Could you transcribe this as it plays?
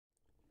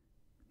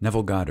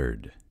Neville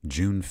Goddard,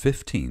 June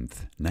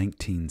 15th,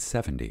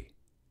 1970.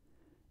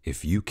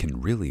 If You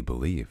Can Really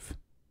Believe.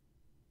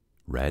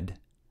 Read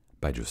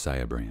by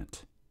Josiah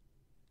Brandt.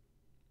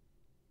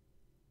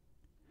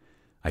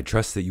 I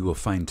trust that you will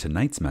find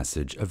tonight's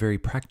message a very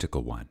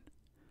practical one,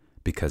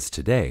 because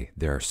today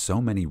there are so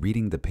many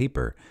reading the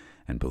paper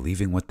and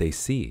believing what they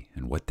see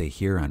and what they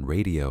hear on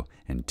radio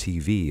and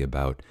TV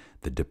about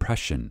the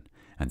depression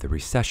and the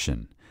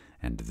recession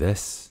and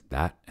this,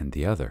 that, and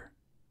the other.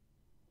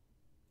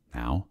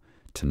 Now,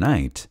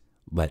 tonight,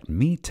 let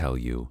me tell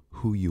you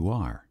who you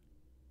are.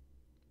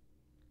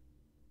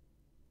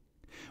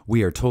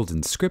 We are told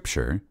in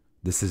Scripture,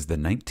 this is the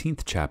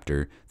 19th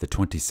chapter, the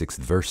 26th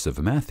verse of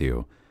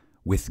Matthew,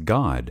 with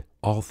God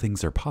all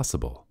things are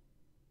possible.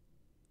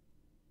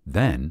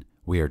 Then,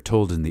 we are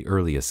told in the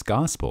earliest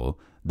Gospel,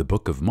 the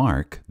book of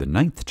Mark, the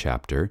 9th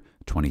chapter,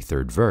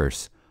 23rd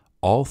verse,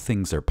 all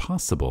things are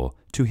possible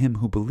to him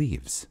who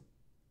believes.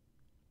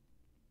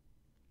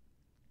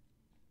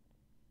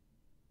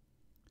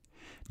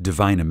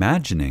 Divine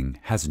imagining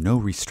has no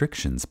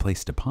restrictions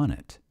placed upon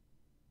it.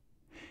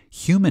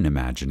 Human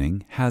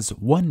imagining has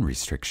one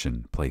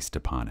restriction placed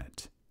upon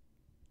it: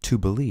 to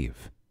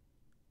believe.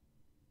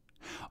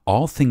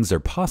 All things are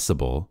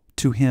possible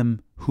to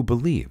him who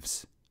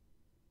believes.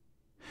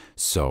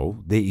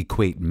 So they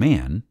equate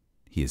man,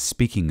 he is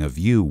speaking of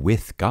you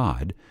with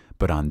God,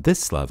 but on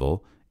this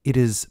level it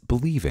is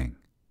believing.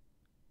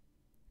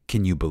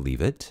 Can you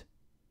believe it?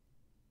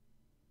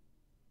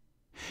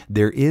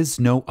 There is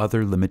no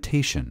other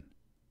limitation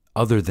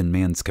other than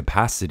man's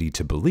capacity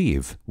to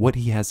believe what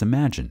he has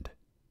imagined.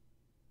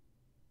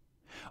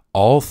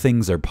 All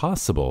things are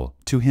possible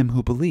to him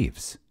who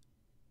believes.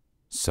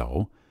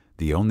 So,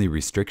 the only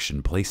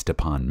restriction placed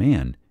upon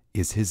man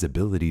is his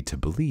ability to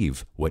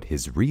believe what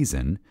his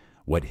reason,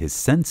 what his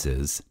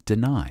senses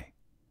deny.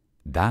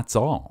 That's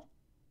all.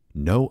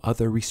 No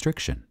other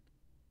restriction.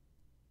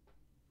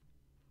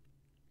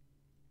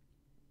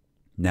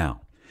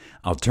 Now,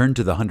 I'll turn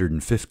to the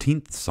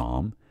 115th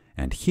Psalm,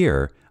 and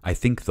here I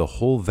think the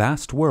whole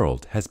vast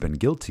world has been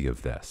guilty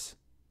of this.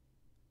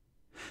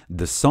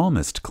 The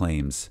psalmist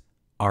claims,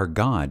 "Our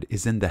God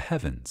is in the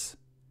heavens.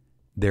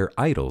 Their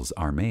idols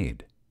are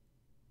made."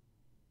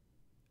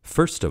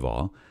 First of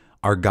all,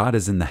 our God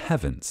is in the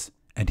heavens,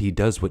 and he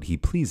does what he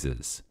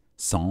pleases.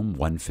 Psalm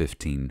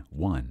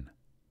 115:1.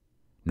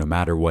 No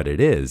matter what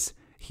it is,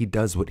 he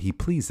does what he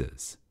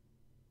pleases.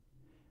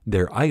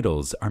 Their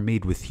idols are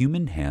made with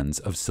human hands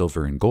of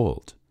silver and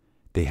gold.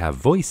 They have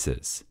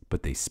voices,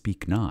 but they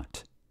speak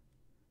not.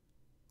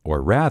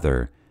 Or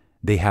rather,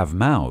 they have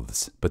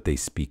mouths, but they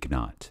speak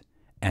not,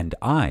 and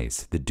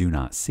eyes that do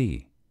not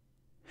see.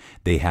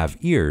 They have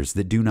ears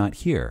that do not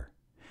hear,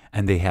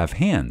 and they have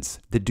hands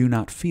that do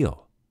not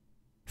feel,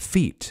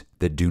 feet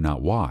that do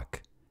not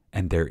walk,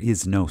 and there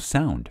is no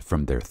sound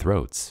from their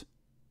throats.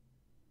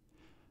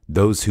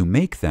 Those who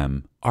make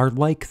them are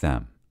like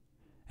them,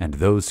 and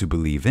those who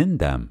believe in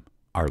them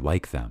are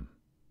like them.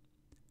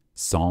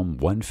 Psalm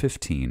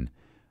 115,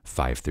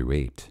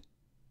 5-8.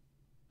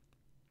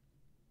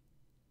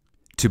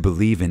 To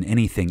believe in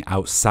anything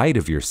outside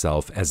of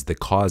yourself as the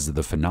cause of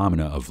the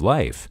phenomena of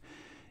life,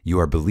 you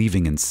are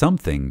believing in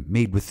something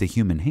made with the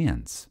human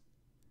hands.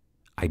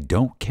 I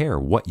don't care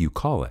what you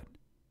call it.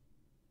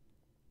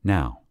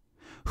 Now,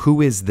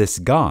 who is this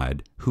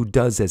God who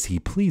does as he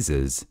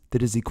pleases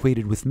that is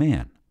equated with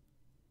man?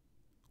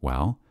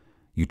 Well,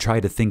 you try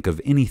to think of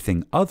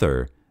anything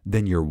other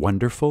than your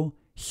wonderful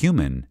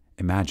human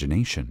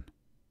imagination.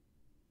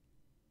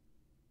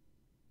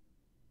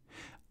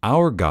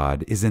 Our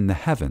God is in the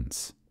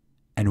heavens,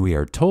 and we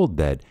are told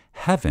that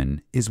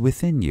heaven is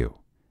within you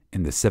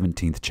in the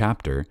 17th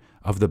chapter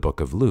of the book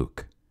of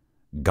Luke.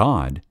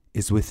 God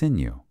is within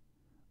you.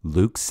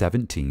 Luke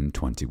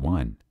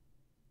 17:21.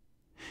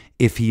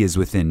 If he is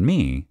within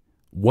me,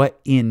 what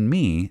in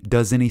me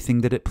does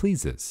anything that it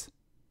pleases?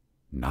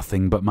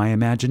 Nothing but my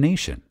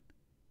imagination.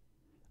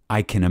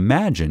 I can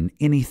imagine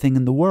anything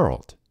in the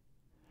world.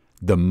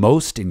 The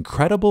most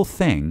incredible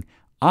thing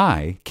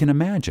I can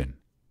imagine.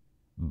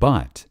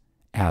 But,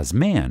 as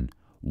man,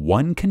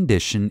 one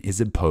condition is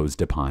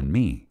imposed upon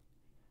me.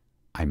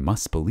 I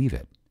must believe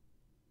it.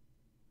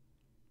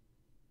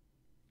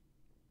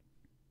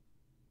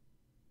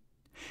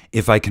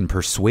 If I can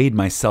persuade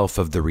myself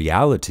of the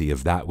reality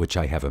of that which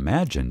I have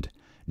imagined,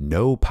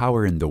 no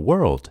power in the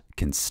world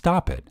can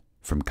stop it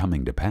from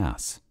coming to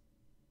pass.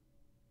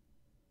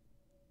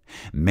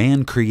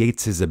 Man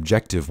creates his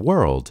objective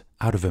world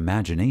out of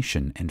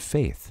imagination and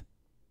faith.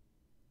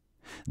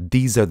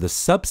 These are the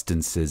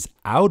substances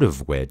out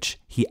of which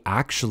he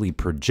actually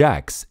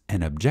projects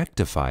and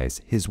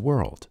objectifies his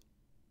world.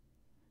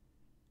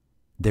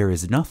 There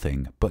is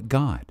nothing but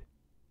God,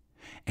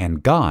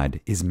 and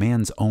God is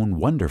man's own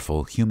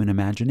wonderful human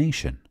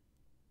imagination.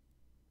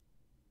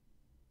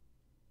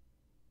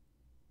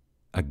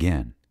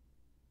 Again,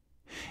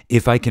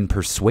 if I can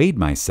persuade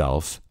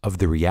myself of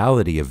the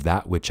reality of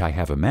that which I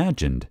have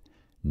imagined,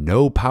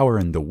 no power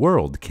in the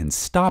world can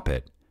stop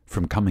it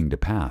from coming to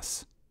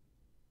pass.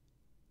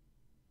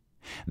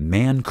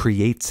 Man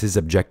creates his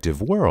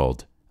objective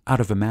world out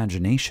of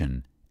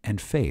imagination and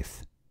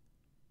faith.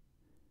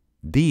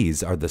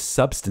 These are the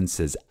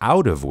substances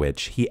out of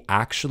which he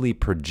actually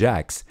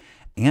projects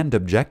and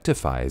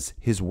objectifies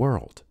his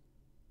world.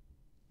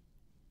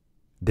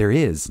 There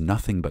is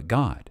nothing but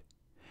God,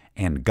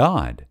 and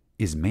God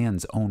is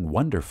man's own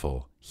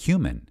wonderful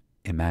human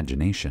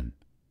imagination.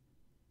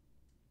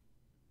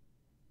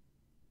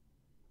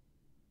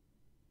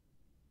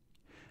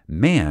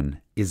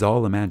 Man is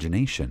all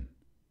imagination,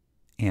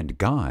 and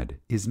God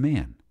is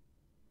man,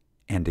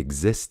 and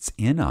exists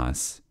in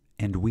us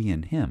and we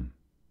in him.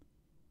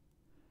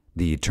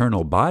 The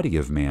eternal body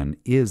of man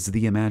is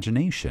the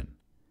imagination,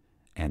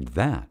 and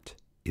that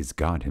is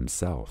God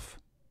himself.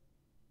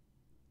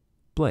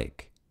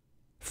 Blake,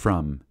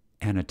 from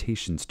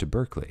Annotations to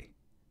Berkeley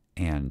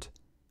and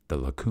The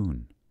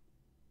Lacoon.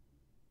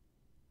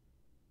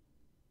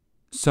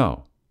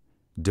 So,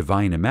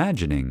 divine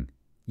imagining,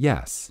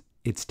 yes,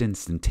 it's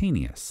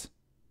instantaneous.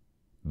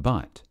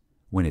 But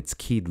when it's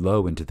keyed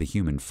low into the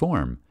human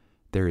form,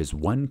 there is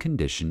one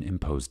condition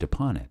imposed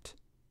upon it.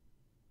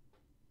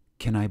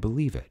 Can I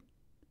believe it?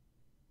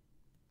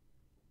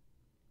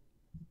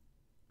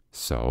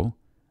 So,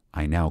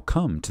 I now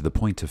come to the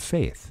point of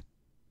faith.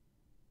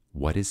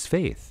 What is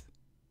faith?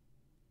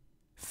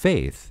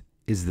 Faith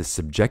is the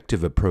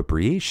subjective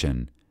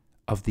appropriation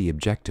of the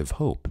objective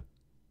hope.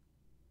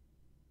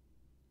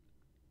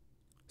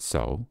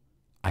 So,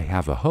 I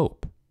have a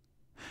hope.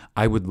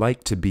 I would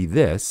like to be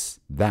this,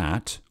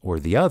 that, or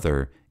the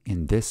other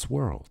in this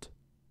world.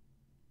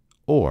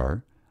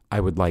 Or,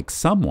 I would like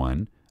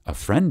someone, a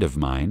friend of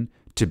mine,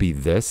 to be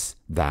this,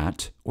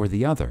 that, or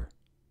the other.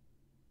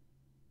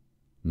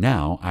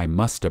 Now I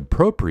must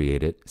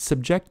appropriate it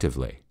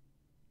subjectively.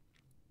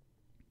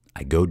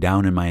 I go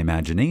down in my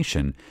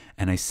imagination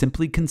and I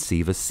simply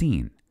conceive a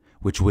scene,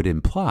 which would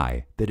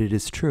imply that it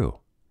is true,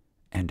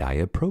 and I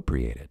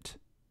appropriate it.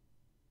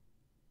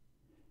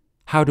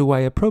 How do I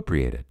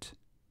appropriate it?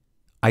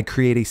 I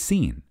create a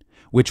scene,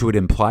 which would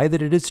imply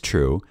that it is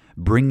true,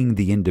 bringing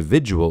the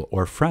individual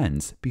or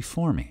friends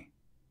before me.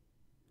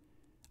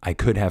 I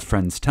could have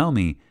friends tell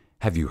me,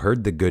 "Have you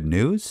heard the good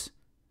news?"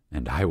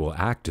 And I will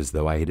act as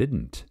though I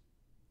didn't.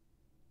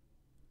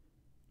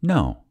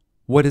 No,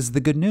 what is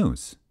the good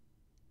news?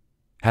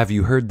 Have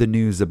you heard the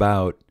news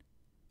about,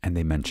 and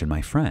they mention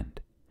my friend,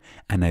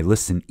 and I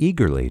listen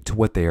eagerly to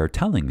what they are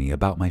telling me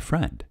about my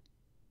friend.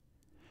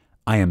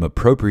 I am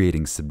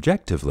appropriating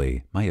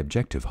subjectively my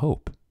objective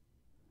hope.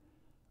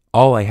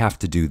 All I have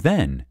to do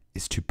then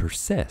is to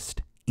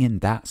persist in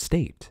that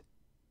state.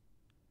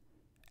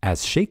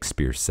 As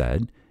Shakespeare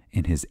said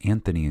in his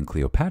Antony and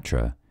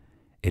Cleopatra,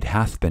 it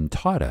hath been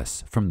taught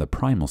us from the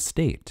primal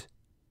state,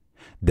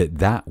 that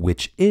that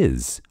which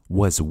is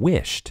was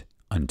wished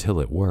until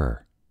it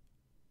were.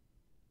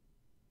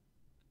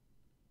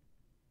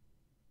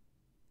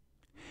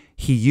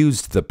 He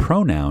used the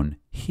pronoun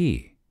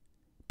he,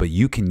 but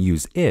you can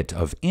use it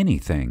of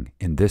anything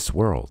in this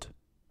world.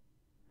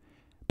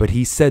 But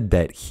he said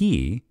that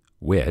he,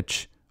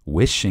 which,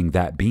 wishing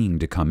that being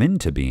to come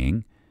into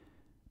being,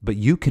 but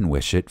you can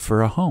wish it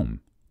for a home,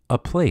 a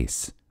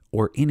place,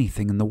 or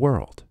anything in the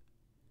world.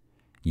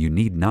 You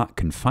need not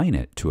confine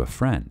it to a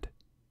friend.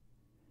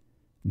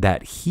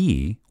 That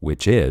he,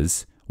 which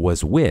is,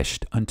 was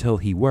wished until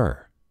he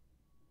were.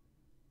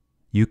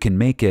 You can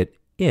make it,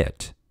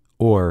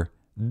 or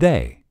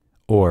they,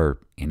 or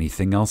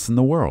anything else in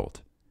the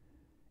world.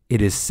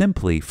 It is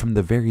simply from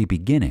the very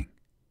beginning.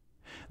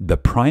 The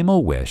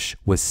primal wish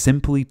was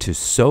simply to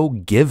so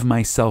give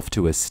myself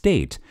to a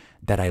state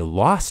that I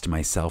lost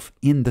myself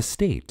in the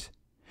state,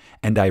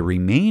 and I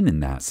remain in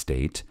that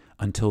state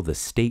until the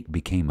state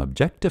became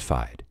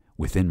objectified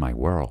within my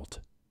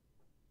world.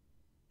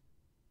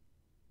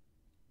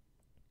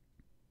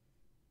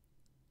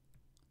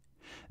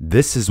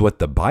 This is what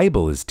the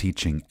Bible is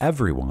teaching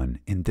everyone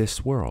in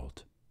this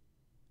world.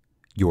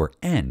 Your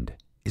end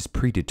is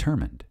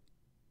predetermined.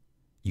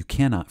 You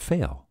cannot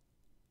fail.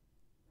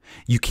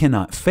 You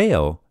cannot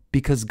fail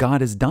because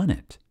God has done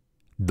it.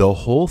 The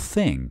whole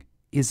thing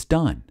is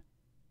done.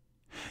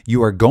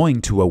 You are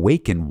going to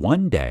awaken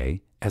one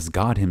day as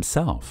God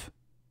Himself.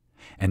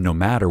 And no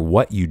matter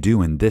what you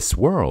do in this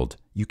world,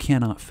 you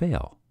cannot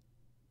fail.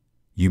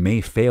 You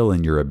may fail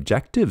in your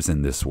objectives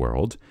in this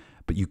world,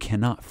 but you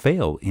cannot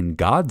fail in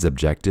God's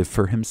objective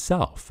for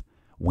Himself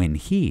when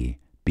He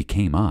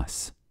became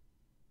us.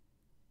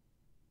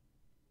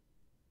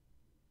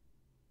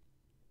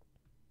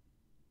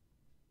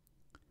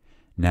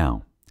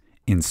 Now,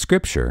 in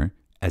Scripture,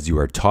 as you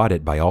are taught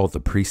it by all the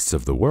priests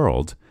of the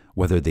world,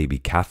 whether they be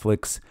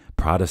Catholics,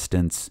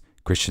 Protestants,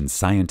 Christian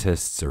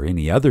Scientists, or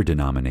any other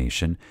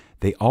denomination,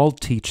 they all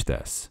teach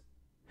this.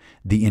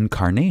 The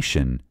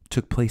incarnation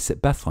took place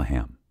at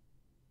Bethlehem.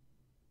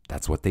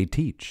 That's what they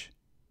teach.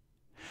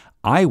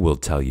 I will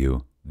tell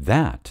you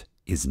that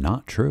is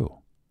not true.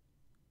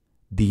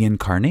 The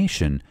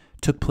incarnation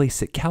took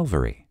place at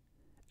Calvary,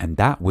 and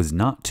that was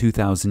not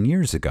 2,000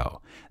 years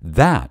ago.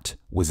 That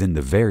was in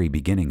the very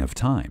beginning of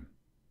time.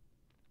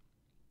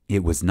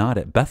 It was not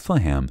at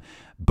Bethlehem,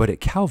 but at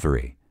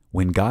Calvary,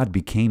 when God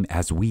became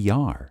as we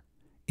are,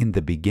 in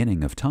the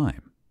beginning of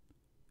time.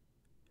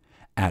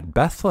 At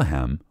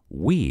Bethlehem,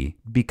 we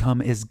become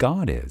as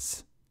God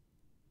is.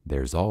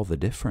 There's all the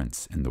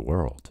difference in the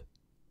world.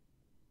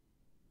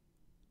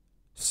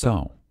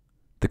 So,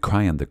 the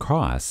cry on the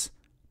cross,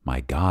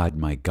 my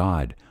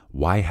God,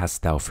 why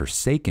hast thou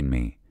forsaken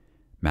me?"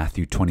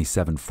 Matthew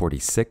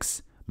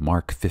 27:46,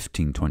 Mark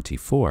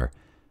 15:24,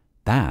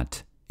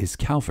 that is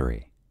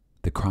Calvary,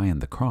 the cry on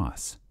the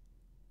cross.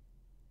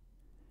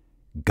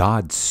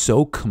 God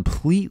so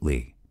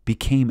completely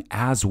became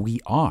as we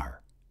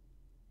are.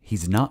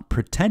 He's not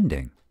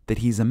pretending that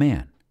he's a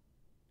man.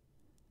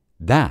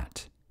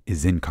 That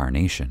is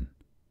incarnation.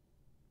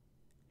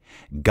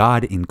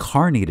 God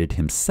incarnated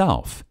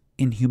himself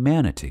in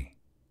humanity.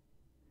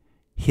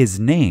 His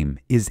name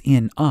is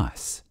in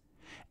us,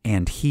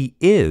 and he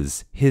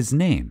is his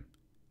name,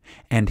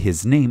 and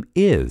his name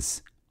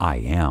is I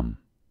Am.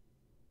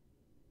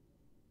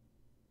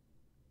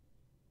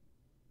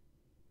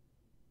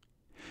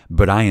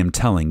 But I am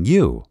telling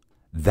you,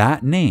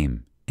 that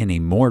name, in a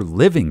more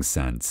living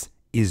sense,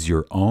 is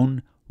your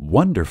own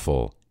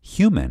wonderful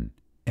human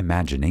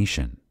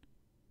imagination.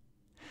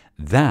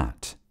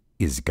 That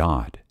is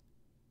God.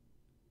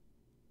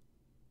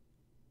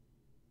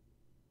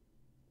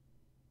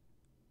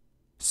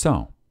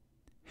 So,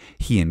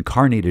 he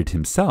incarnated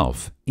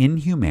himself in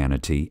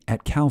humanity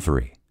at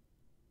Calvary.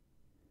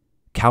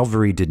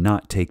 Calvary did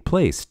not take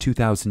place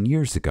 2,000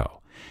 years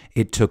ago.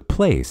 It took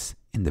place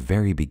in the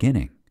very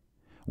beginning,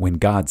 when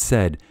God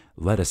said,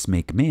 "Let us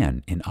make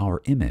man in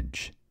our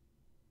image."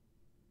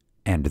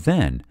 And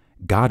then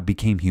God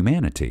became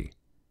humanity.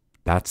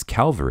 That's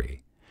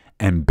Calvary.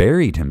 And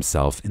buried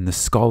himself in the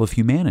skull of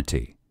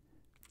humanity.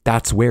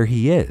 That's where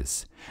he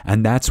is.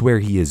 And that's where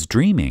he is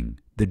dreaming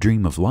the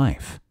dream of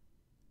life.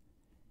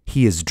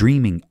 He is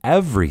dreaming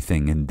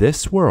everything in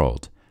this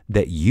world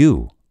that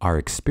you are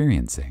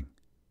experiencing.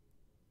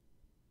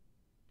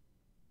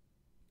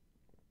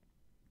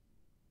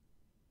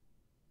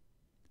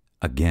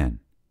 Again,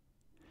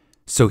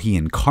 so he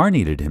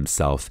incarnated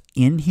himself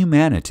in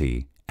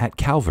humanity at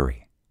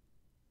Calvary.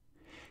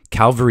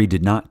 Calvary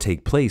did not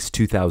take place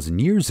 2,000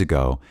 years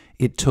ago.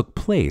 It took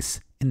place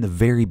in the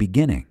very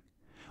beginning,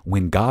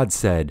 when God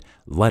said,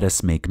 "Let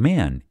us make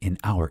man in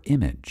our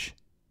image."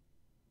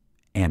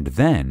 And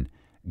then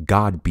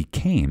God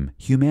became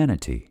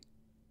humanity.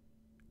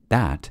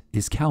 That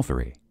is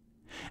Calvary.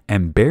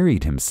 And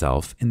buried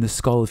himself in the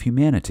skull of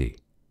humanity.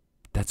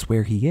 That's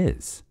where he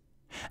is.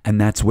 And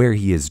that's where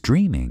he is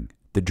dreaming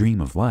the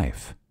dream of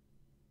life.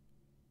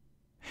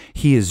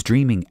 He is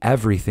dreaming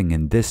everything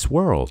in this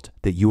world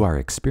that you are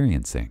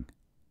experiencing.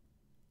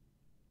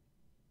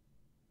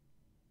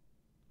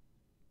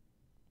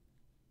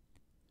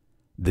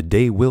 The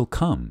day will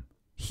come,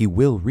 he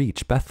will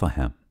reach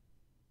Bethlehem.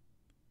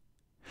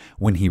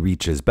 When he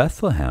reaches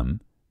Bethlehem,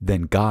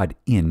 then God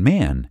in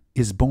man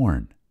is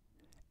born,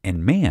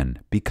 and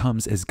man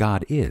becomes as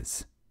God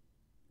is.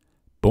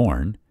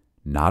 Born,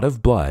 not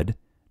of blood,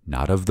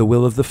 not of the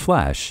will of the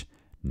flesh,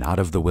 not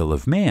of the will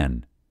of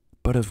man,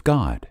 but of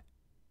God.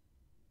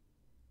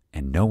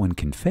 And no one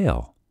can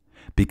fail,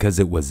 because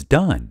it was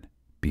done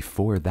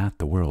before that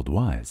the world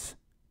was.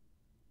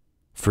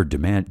 For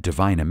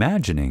divine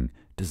imagining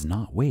does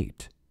not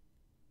wait.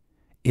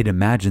 It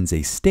imagines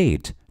a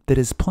state that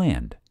is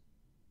planned.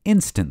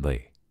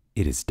 Instantly,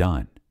 it is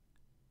done.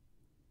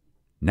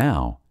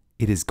 Now,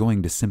 it is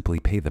going to simply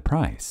pay the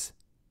price.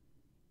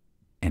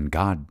 And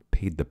God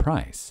paid the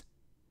price.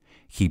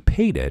 He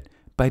paid it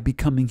by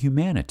becoming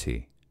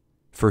humanity,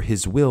 for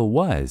his will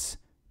was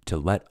to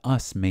let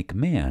us make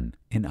man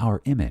in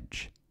our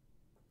image.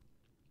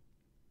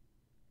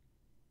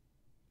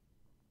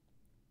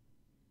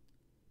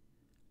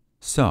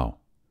 So,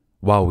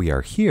 while we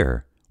are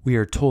here, we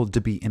are told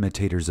to be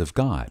imitators of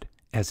God,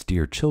 as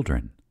dear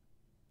children.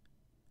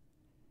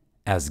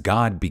 As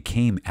God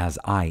became as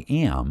I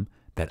am,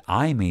 that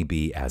I may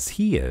be as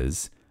he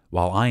is,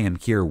 while I am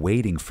here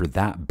waiting for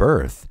that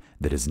birth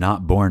that is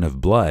not born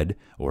of blood,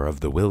 or of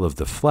the will of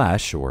the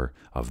flesh, or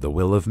of the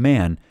will of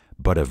man,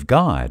 but of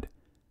God,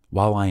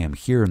 while I am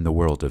here in the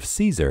world of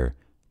Caesar,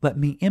 let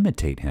me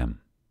imitate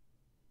him.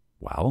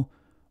 Well,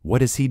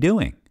 what is he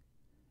doing?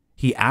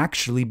 He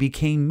actually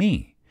became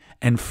me,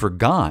 and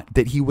forgot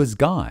that he was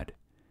God,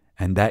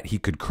 and that he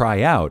could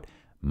cry out,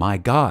 my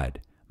God,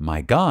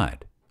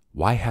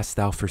 why hast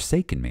thou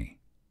forsaken me?"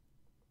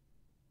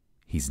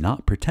 He's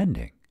not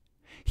pretending.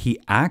 He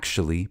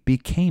actually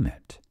became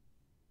it.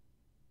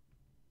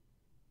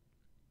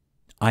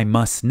 I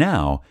must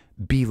now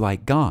be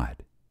like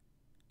God.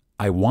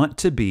 I want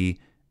to be,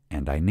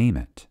 and I name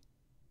it.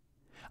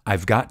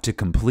 I've got to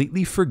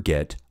completely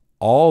forget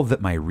all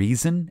that my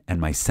reason and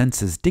my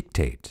senses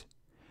dictate,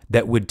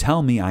 that would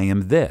tell me I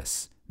am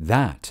this,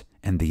 that,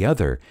 and the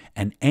other,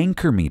 and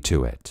anchor me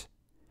to it.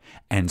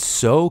 And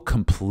so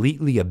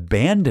completely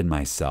abandon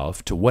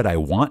myself to what I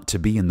want to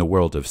be in the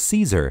world of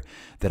Caesar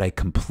that I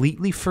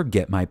completely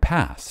forget my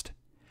past,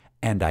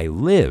 and I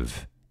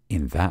live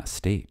in that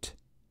state.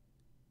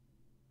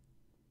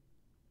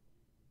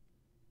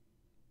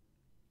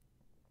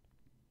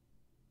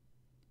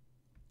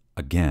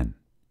 again.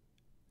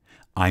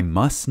 I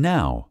must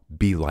now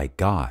be like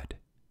God.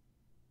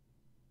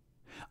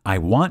 I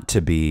want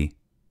to be,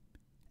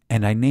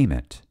 and I name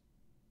it.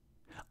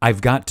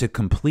 I've got to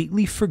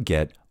completely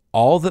forget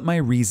all that my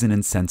reason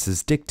and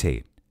senses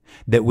dictate,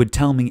 that would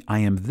tell me I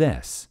am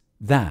this,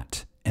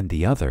 that, and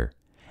the other,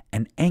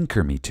 and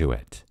anchor me to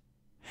it.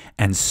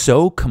 And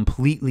so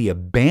completely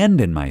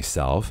abandon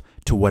myself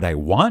to what I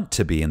want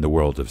to be in the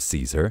world of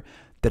Caesar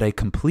that I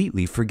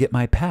completely forget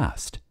my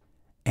past,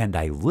 and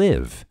I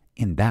live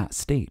in that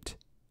state.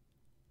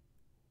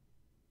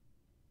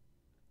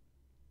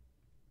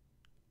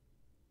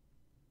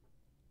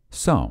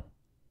 So,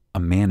 a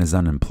man is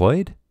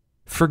unemployed?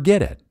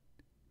 Forget it.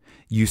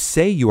 You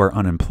say you are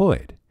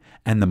unemployed,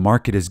 and the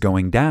market is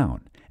going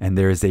down, and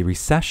there is a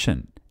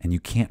recession, and you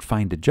can't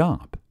find a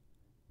job.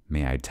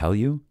 May I tell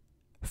you?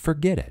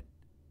 Forget it.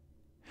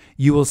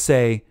 You will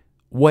say,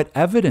 what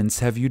evidence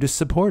have you to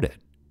support it?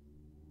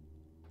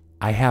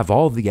 I have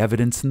all the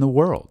evidence in the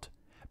world,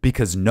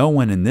 because no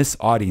one in this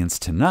audience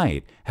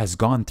tonight has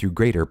gone through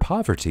greater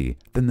poverty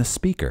than the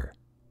speaker.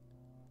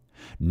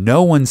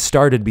 No one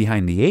started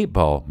behind the 8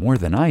 ball more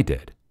than I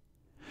did.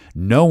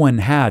 No one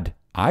had,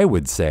 I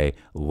would say,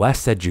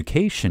 less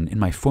education in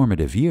my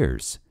formative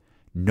years.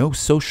 No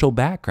social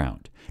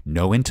background,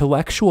 no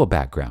intellectual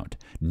background,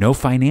 no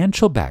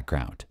financial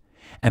background.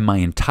 And my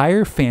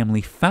entire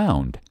family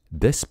found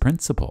this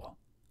principle.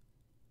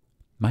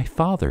 My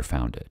father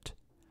found it.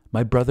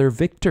 My brother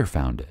Victor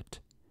found it.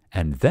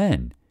 And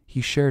then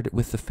he shared it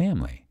with the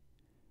family.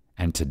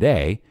 And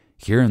today,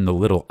 here in the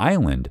little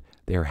island,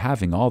 they are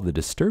having all the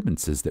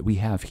disturbances that we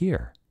have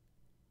here.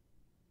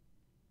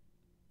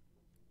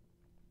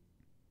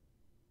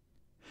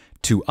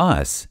 To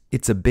us,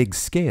 it's a big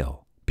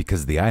scale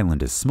because the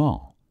island is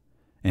small.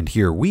 And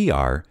here we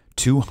are,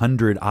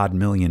 200-odd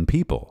million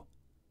people.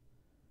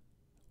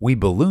 We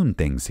balloon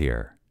things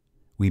here.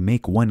 We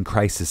make one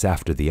crisis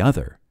after the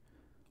other.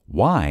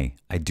 Why,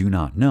 I do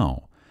not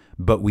know,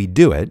 but we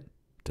do it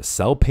to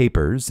sell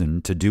papers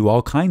and to do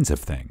all kinds of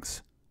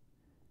things.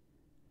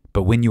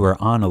 But when you are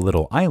on a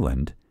little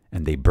island,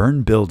 and they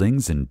burn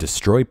buildings and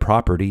destroy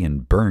property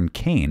and burn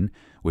cane,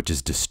 which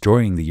is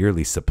destroying the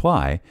yearly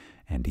supply,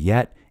 and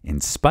yet,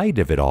 in spite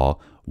of it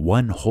all,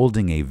 one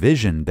holding a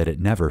vision that it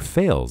never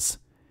fails,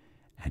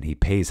 and he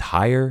pays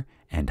higher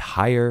and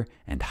higher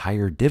and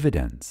higher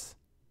dividends.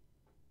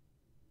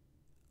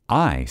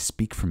 I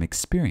speak from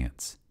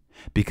experience,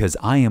 because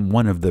I am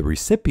one of the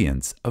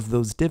recipients of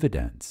those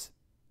dividends.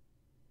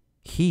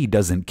 He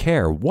doesn't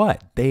care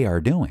what they are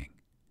doing.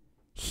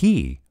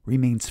 He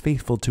remains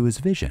faithful to his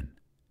vision.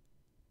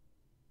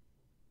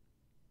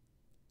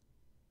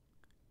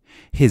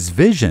 His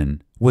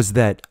vision was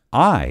that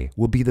I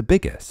will be the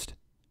biggest.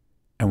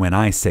 And when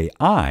I say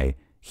I,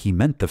 he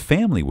meant the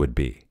family would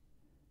be.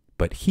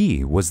 But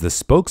he was the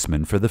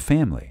spokesman for the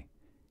family.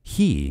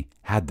 He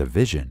had the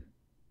vision.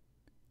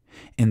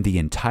 In the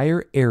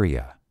entire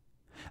area,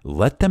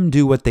 let them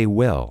do what they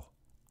will,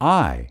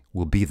 I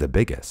will be the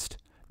biggest,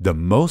 the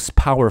most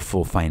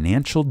powerful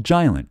financial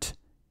giant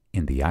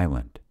in the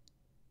island.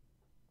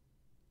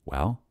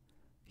 Well,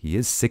 he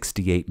is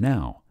 68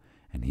 now,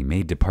 and he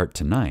may depart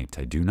tonight,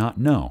 I do not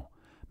know,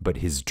 but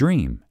his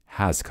dream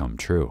has come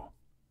true.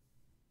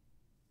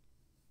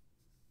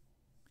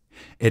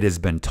 It has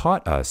been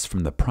taught us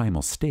from the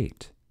primal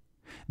state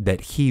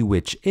that he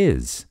which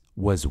is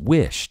was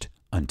wished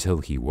until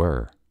he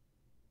were.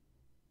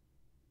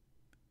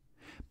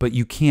 But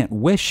you can't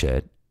wish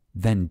it,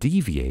 then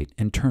deviate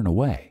and turn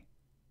away.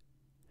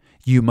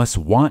 You must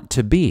want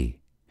to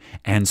be,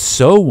 and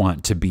so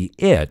want to be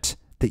it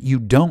that you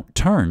don't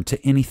turn to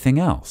anything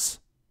else.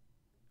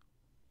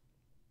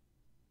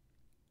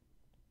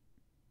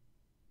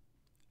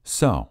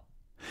 So,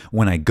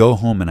 when I go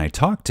home and I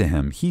talk to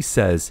him, he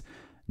says,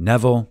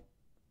 Neville,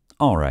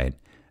 all right,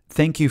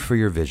 thank you for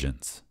your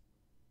visions.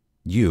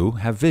 You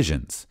have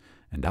visions,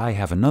 and I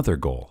have another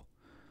goal.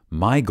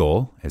 My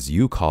goal, as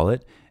you call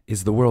it,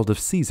 is the world of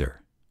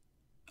Caesar.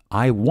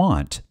 I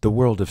want the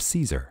world of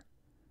Caesar.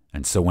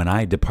 And so when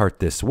I depart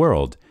this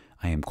world,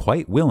 I am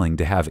quite willing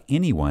to have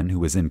anyone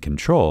who is in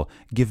control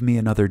give me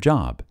another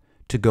job,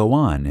 to go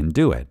on and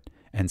do it,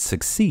 and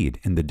succeed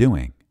in the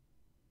doing.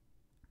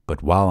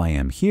 But while I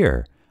am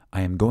here,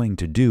 I am going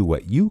to do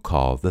what you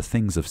call the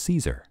things of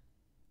Caesar.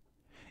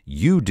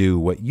 You do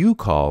what you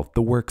call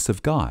the works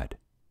of God.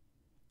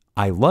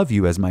 I love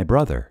you as my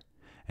brother,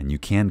 and you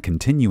can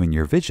continue in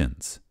your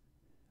visions.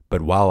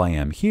 But while I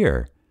am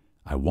here,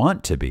 I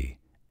want to be,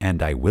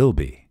 and I will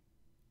be.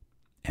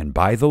 And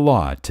by the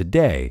law,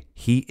 today,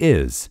 he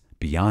is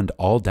beyond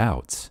all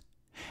doubts,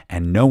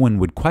 and no one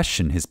would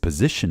question his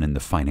position in the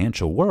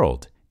financial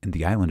world in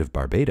the island of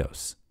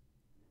Barbados.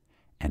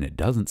 And it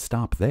doesn't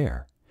stop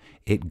there.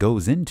 It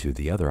goes into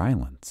the other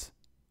islands.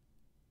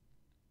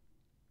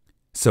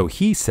 So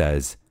he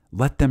says,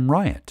 let them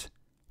riot,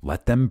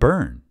 let them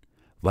burn,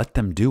 let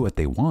them do what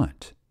they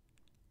want.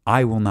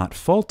 I will not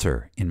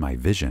falter in my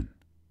vision.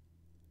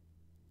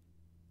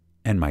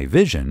 And my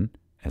vision,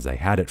 as I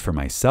had it for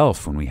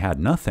myself when we had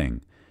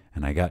nothing,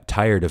 and I got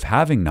tired of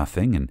having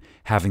nothing and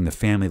having the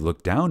family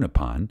looked down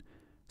upon,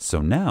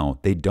 so now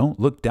they don't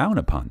look down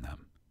upon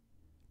them.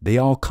 They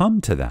all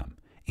come to them,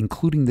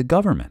 including the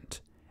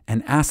government,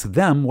 and ask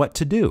them what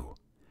to do,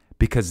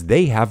 because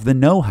they have the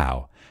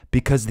know-how,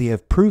 because they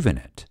have proven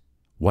it,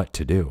 what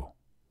to do.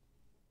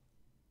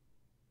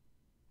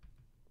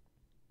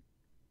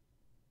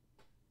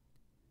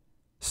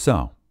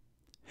 So,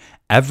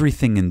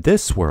 everything in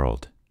this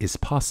world is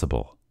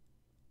possible.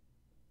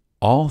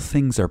 All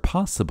things are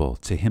possible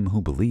to him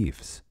who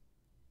believes.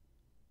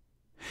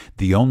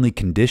 The only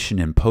condition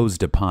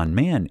imposed upon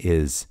man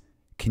is,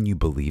 can you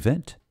believe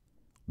it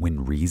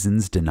when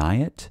reasons deny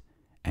it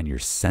and your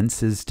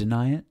senses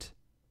deny it?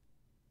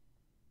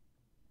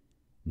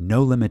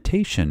 No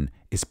limitation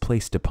is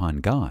placed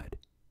upon God.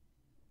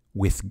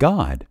 With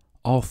God,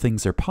 all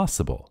things are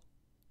possible.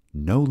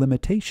 No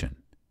limitation.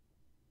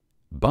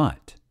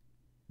 But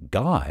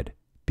God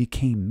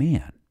became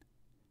man,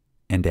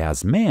 and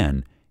as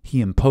man,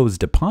 he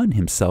imposed upon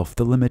himself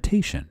the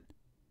limitation,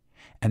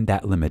 and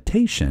that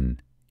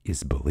limitation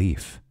is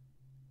belief.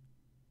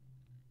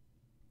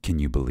 Can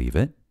you believe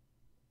it?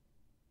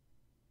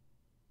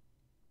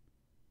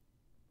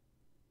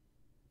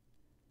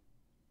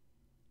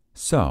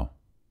 So,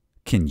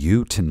 can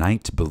you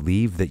tonight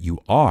believe that you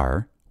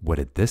are what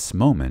at this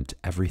moment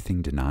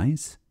everything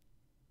denies?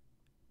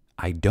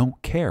 I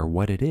don't care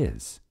what it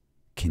is.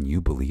 Can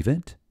you believe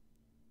it?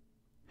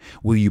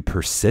 Will you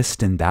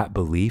persist in that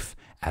belief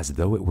as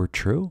though it were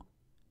true?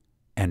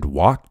 And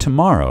walk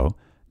tomorrow,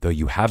 though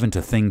you haven't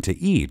a thing to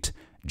eat,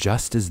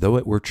 just as though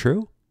it were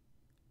true?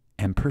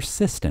 And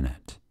persist in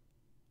it.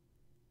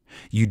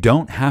 You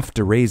don't have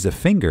to raise a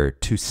finger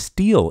to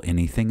steal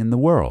anything in the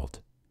world,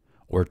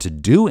 or to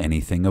do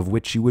anything of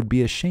which you would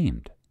be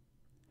ashamed.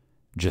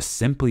 Just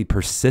simply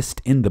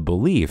persist in the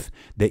belief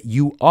that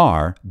you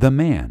are the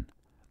man,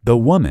 the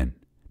woman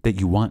that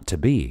you want to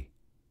be.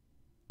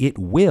 It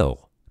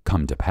will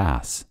come to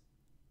pass.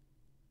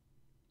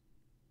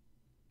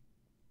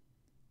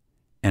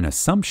 An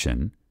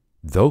assumption,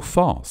 though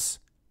false,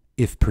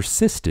 if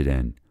persisted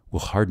in,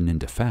 will harden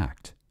into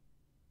fact.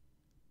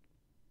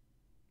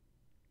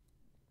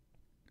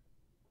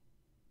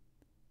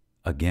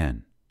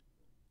 Again.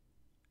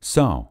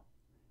 So,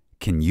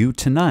 can you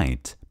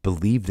tonight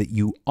believe that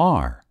you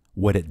are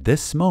what at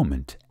this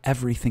moment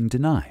everything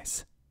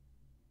denies?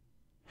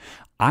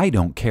 I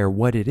don't care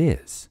what it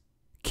is.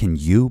 Can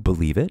you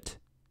believe it?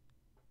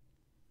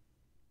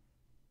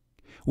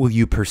 Will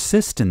you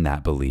persist in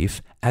that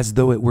belief as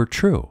though it were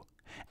true,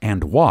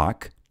 and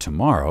walk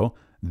tomorrow,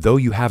 though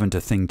you haven't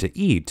a thing to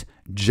eat,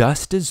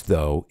 just as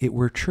though it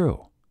were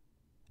true,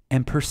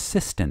 and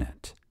persist in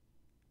it?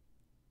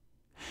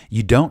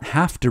 You don't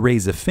have to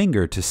raise a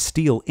finger to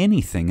steal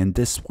anything in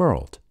this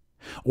world,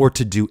 or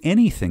to do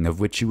anything of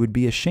which you would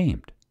be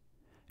ashamed.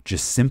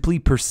 Just simply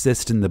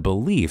persist in the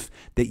belief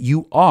that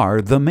you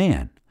are the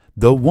man,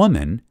 the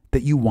woman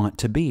that you want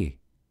to be.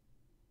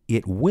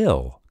 It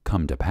will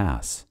come to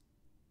pass.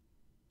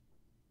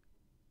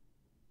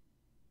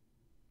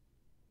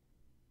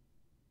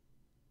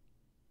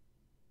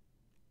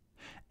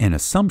 An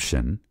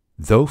assumption,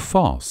 though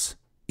false,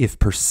 if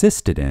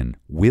persisted in,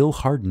 will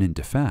harden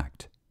into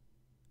fact.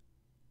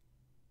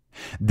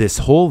 This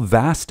whole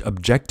vast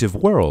objective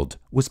world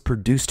was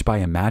produced by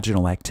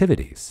imaginal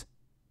activities.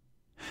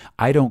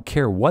 I don't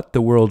care what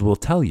the world will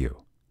tell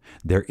you.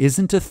 There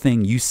isn't a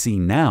thing you see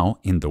now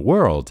in the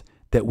world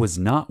that was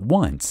not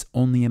once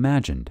only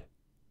imagined.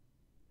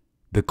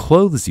 The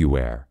clothes you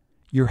wear,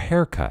 your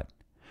haircut,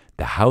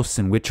 the house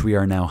in which we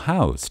are now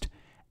housed,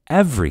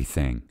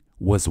 everything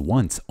was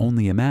once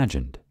only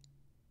imagined.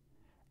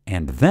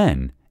 And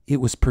then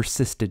it was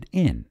persisted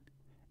in,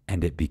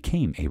 and it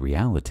became a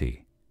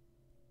reality.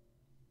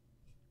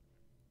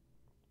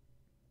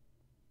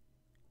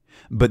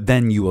 But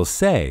then you will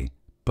say,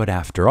 but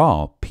after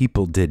all,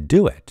 people did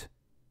do it.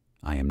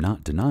 I am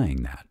not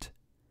denying that.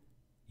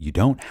 You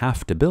don't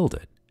have to build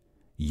it.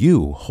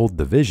 You hold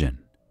the vision.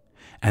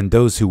 And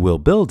those who will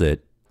build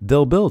it,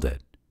 they'll build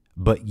it.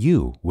 But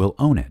you will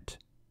own it.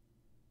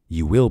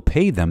 You will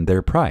pay them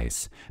their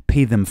price,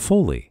 pay them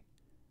fully.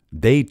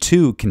 They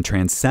too can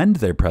transcend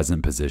their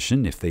present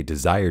position if they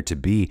desire to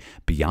be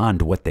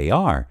beyond what they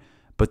are,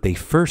 but they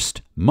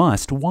first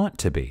must want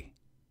to be.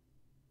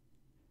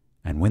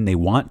 And when they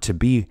want to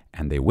be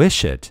and they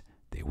wish it,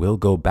 they will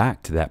go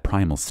back to that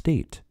primal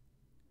state.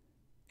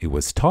 It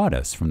was taught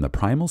us from the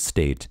primal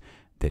state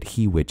that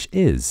he which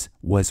is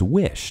was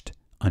wished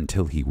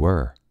until he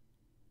were.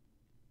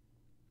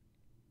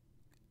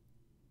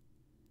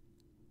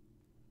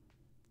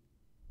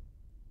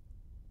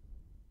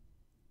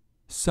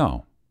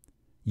 So,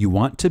 you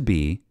want to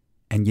be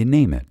and you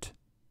name it.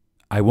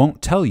 I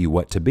won't tell you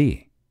what to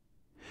be.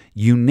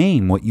 You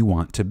name what you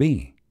want to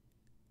be.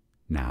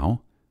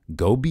 Now,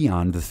 go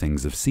beyond the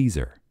things of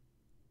Caesar.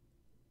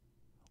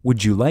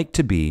 Would you like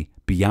to be,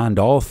 beyond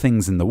all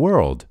things in the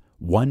world,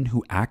 one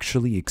who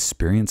actually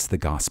experienced the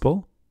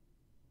gospel?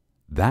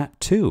 That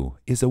too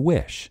is a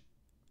wish.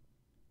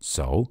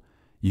 So,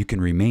 you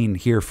can remain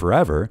here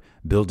forever,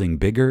 building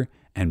bigger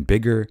and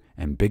bigger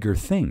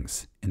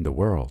things in the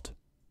world.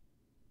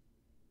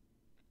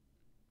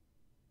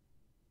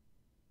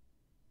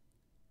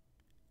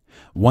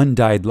 One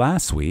died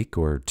last week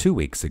or 2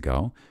 weeks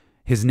ago.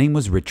 His name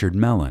was Richard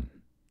Mellon.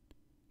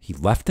 He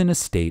left an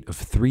estate of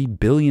 $3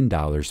 billion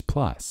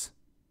plus.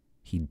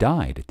 He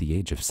died at the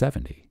age of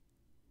 70.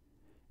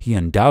 He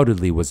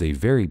undoubtedly was a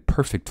very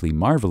perfectly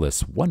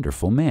marvelous,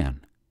 wonderful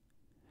man.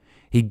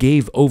 He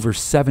gave over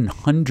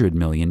 $700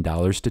 million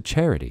to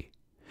charity,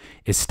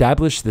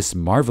 established this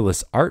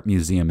marvelous art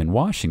museum in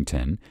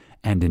Washington,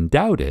 and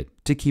endowed it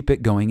to keep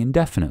it going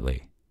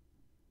indefinitely.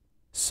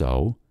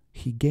 So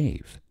he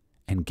gave,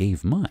 and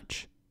gave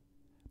much,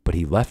 but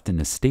he left an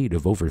estate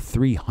of over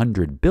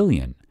 $300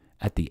 billion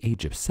at the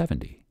age of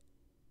 70.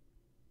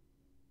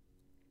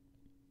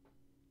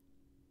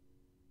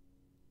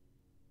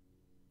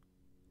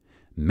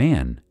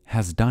 Man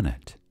has done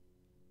it.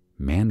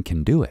 Man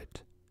can do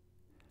it.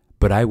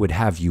 But I would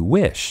have you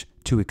wish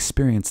to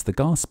experience the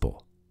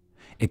gospel,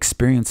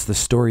 experience the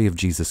story of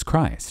Jesus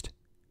Christ,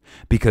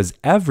 because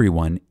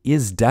everyone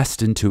is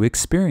destined to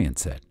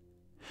experience it.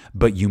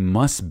 But you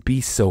must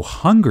be so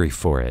hungry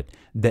for it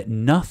that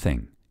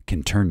nothing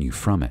can turn you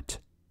from it.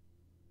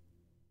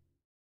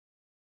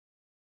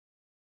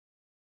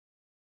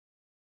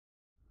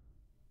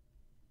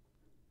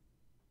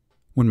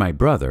 When my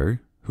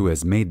brother, who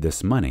has made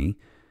this money,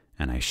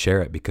 and I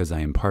share it because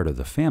I am part of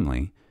the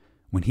family,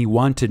 when he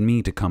wanted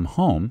me to come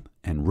home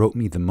and wrote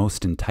me the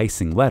most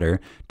enticing letter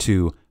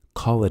to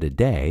call it a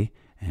day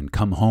and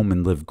come home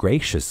and live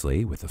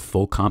graciously with a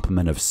full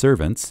complement of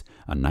servants,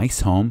 a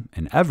nice home,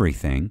 and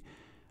everything,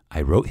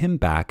 I wrote him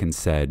back and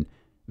said,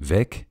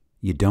 "Vic,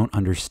 you don't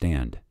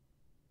understand.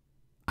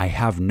 I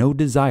have no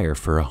desire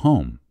for a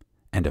home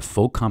and a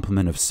full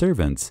complement of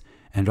servants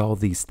and all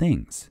these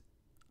things.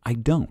 I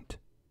don't.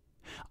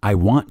 I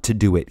want to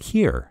do it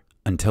here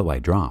until I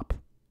drop.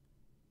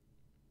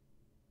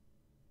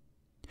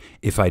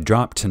 If I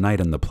drop tonight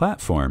on the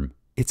platform,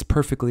 it's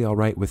perfectly all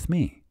right with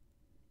me.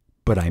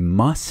 But I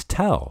must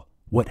tell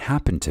what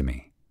happened to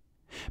me,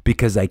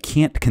 because I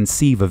can't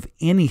conceive of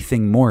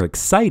anything more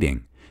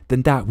exciting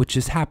than that which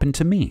has happened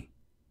to me.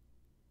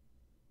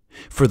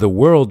 For the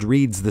world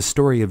reads the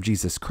story of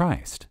Jesus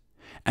Christ,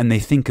 and they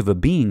think of a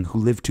being who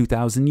lived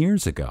 2,000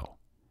 years ago,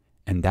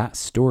 and that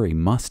story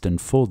must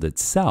unfold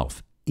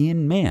itself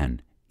in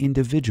man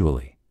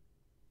individually.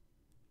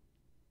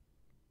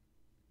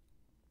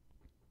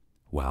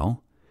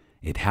 Well,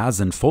 it has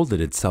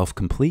unfolded itself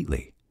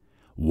completely,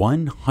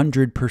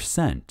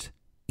 100%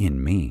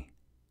 in me.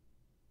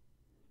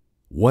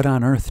 What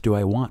on earth do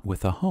I want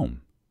with a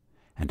home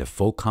and a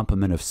full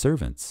complement of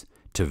servants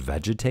to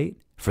vegetate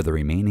for the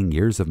remaining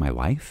years of my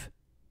life?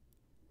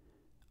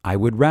 I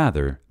would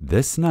rather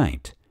this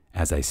night,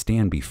 as I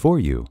stand before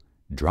you,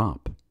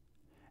 drop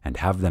and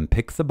have them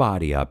pick the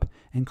body up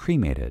and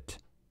cremate it.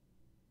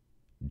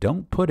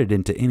 Don't put it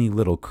into any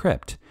little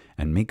crypt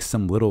and make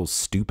some little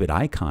stupid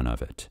icon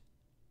of it.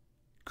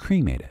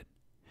 Cremate it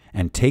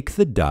and take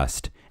the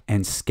dust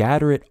and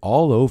scatter it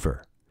all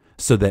over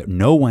so that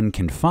no one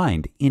can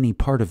find any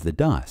part of the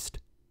dust,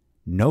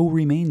 no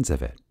remains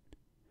of it.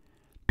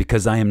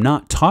 Because I am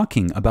not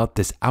talking about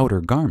this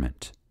outer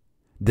garment,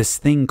 this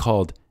thing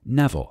called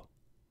Neville.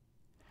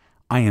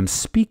 I am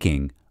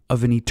speaking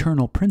of an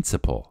eternal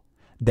principle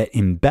that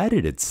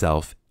embedded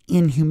itself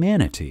in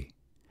humanity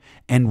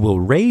and will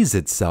raise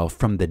itself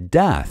from the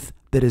death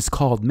that is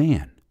called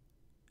man.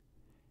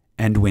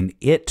 And when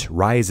it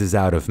rises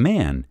out of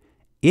man,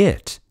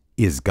 it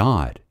is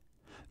God,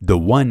 the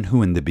one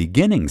who in the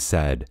beginning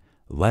said,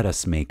 "Let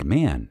us make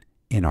man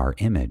in our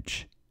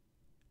image."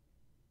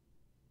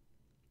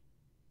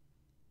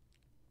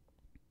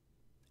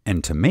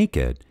 And to make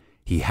it,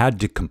 he had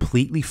to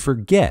completely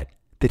forget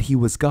that he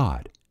was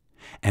God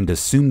and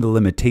assume the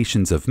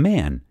limitations of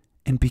man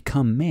and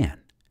become man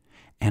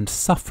and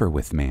suffer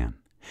with man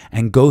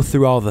and go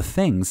through all the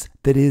things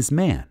that is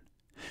man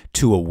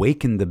to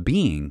awaken the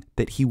being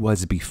that he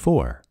was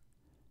before,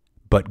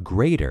 but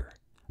greater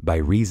by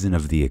reason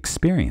of the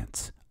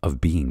experience of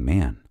being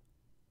man.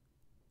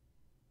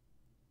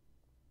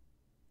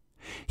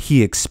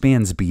 He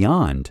expands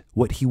beyond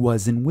what he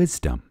was in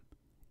wisdom,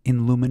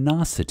 in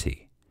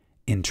luminosity,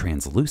 in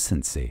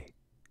translucency,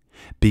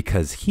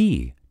 because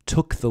he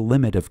took the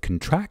limit of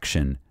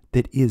contraction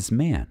that is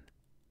man.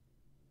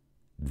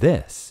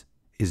 This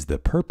is the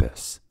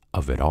purpose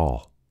of it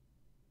all.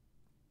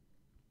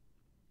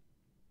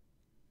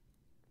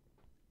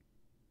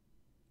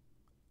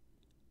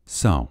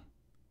 So,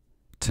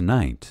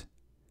 tonight,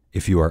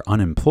 if you are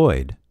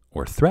unemployed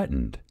or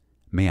threatened,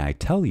 may I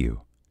tell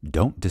you,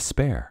 don't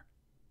despair.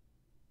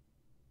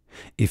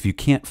 If you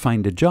can't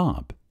find a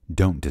job,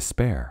 don't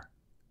despair.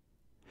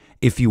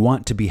 If you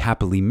want to be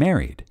happily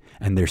married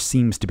and there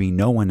seems to be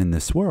no one in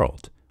this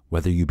world,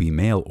 whether you be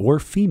male or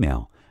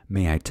female,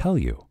 may I tell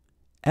you,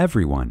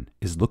 everyone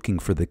is looking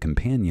for the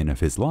companion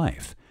of his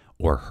life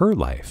or her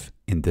life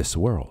in this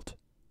world.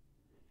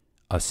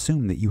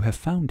 Assume that you have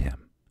found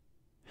him.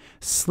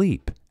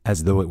 Sleep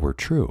as though it were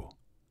true.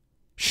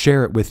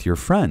 Share it with your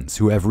friends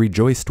who have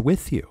rejoiced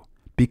with you,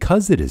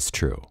 because it is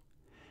true,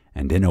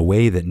 and in a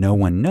way that no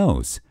one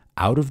knows,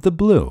 out of the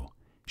blue,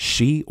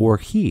 she or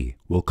he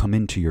will come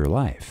into your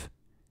life,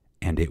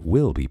 and it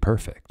will be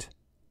perfect.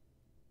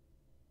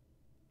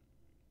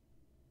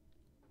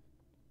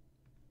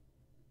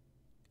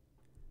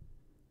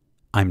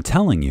 I'm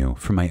telling you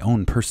from my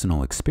own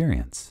personal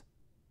experience.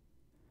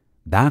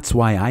 That's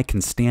why I can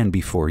stand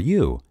before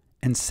you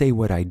and say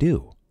what I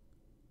do.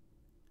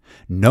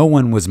 No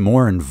one was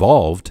more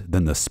involved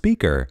than the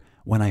speaker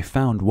when I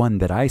found one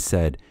that I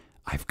said,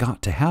 I've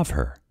got to have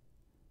her.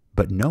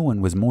 But no one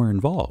was more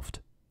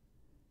involved.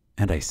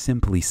 And I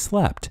simply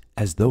slept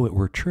as though it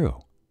were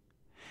true.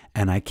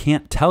 And I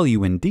can't tell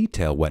you in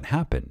detail what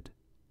happened.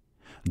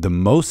 The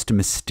most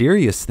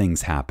mysterious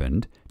things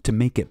happened to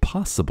make it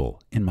possible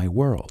in my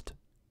world.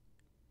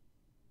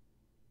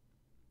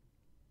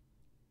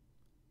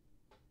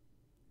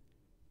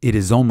 It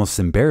is almost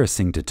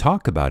embarrassing to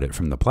talk about it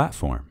from the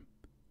platform.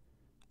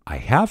 I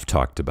have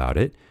talked about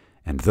it,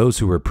 and those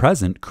who were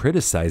present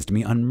criticized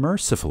me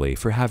unmercifully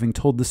for having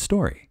told the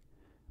story,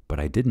 but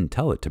I didn't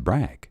tell it to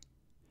brag.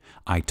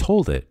 I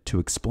told it to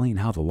explain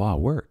how the law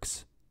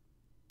works.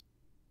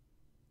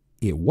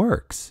 It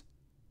works.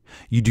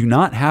 You do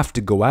not have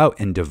to go out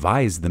and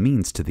devise the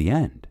means to the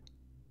end.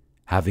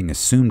 Having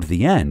assumed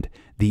the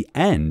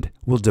end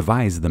will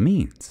devise the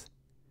means.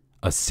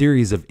 A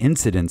series of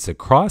incidents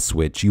across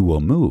which you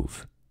will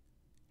move.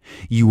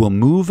 You will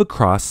move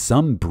across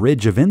some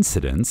bridge of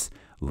incidents,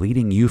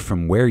 leading you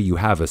from where you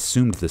have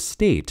assumed the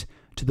state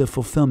to the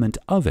fulfillment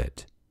of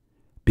it,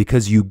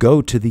 because you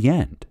go to the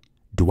end,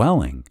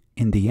 dwelling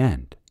in the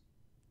end.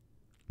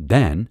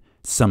 Then,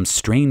 some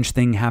strange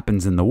thing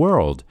happens in the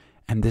world,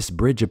 and this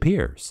bridge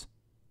appears.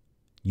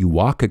 You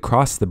walk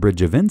across the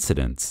bridge of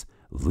incidents,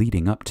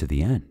 leading up to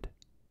the end.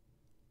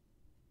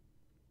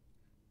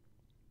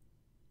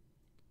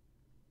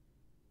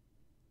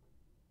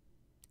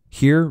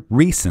 Here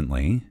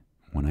recently,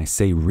 when I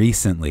say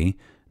recently,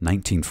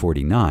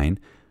 1949,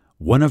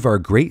 one of our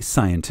great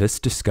scientists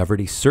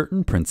discovered a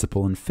certain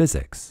principle in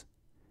physics.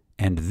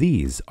 And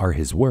these are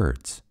his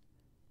words.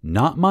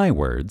 Not my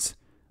words,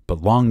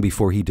 but long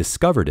before he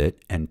discovered it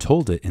and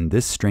told it in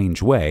this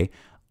strange way,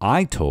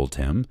 I told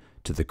him,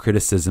 to the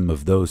criticism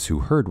of those who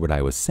heard what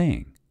I was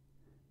saying.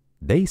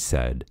 They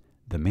said,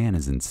 the man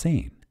is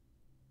insane.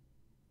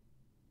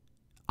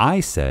 I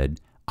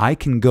said, I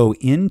can go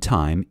in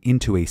time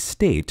into a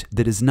state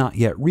that is not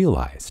yet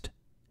realized,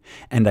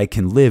 and I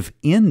can live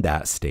in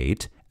that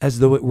state as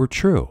though it were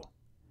true.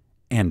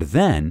 And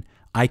then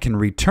I can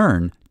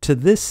return to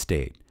this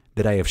state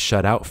that I have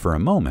shut out for a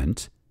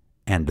moment,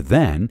 and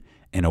then,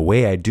 in a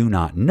way I do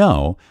not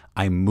know,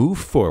 I move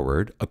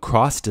forward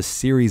across a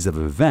series of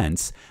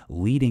events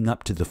leading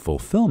up to the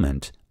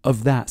fulfillment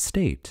of that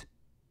state.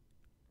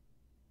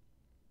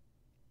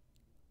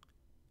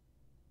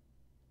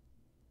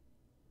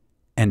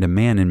 And a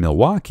man in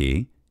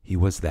Milwaukee, he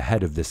was the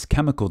head of this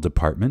chemical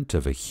department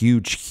of a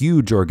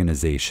huge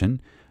organization,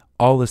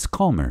 Alles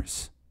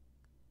Chalmers.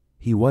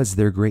 He was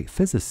their great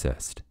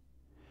physicist,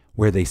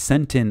 where they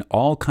sent in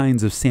all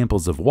kinds of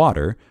samples of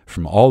water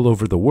from all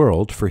over the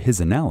world for his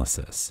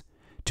analysis,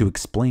 to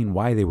explain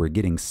why they were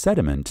getting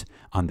sediment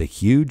on the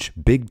huge,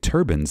 big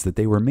turbines that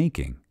they were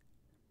making.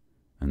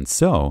 And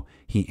so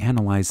he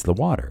analyzed the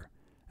water,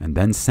 and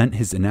then sent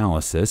his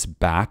analysis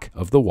back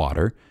of the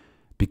water,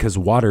 because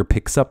water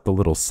picks up the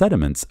little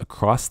sediments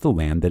across the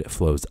land that it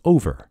flows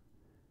over.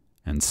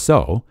 And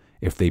so,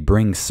 if they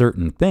bring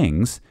certain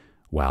things,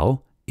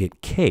 well,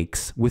 it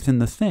cakes within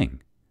the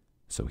thing.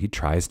 So he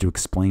tries to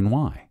explain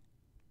why.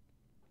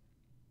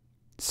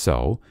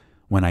 So,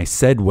 when I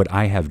said what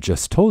I have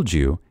just told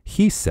you,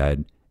 he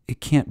said,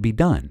 it can't be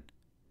done.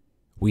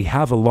 We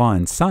have a law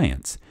in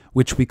science,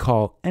 which we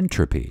call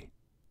entropy.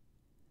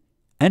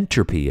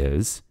 Entropy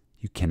is,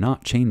 you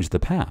cannot change the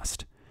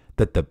past,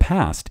 that the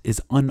past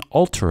is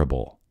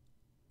unalterable.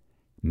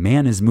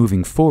 Man is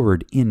moving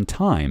forward in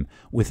time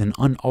with an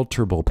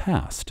unalterable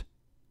past.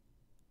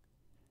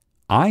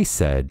 I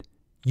said,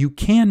 you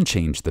can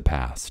change the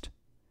past.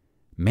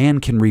 Man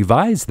can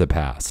revise the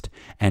past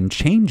and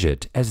change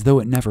it as though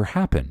it never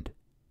happened.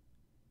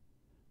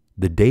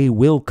 The day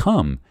will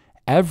come,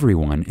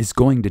 everyone is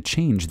going to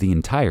change the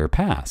entire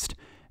past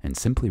and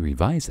simply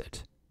revise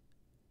it.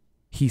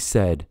 He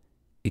said,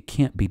 it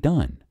can't be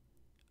done.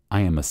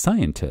 I am a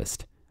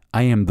scientist.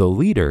 I am the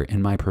leader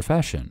in my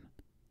profession.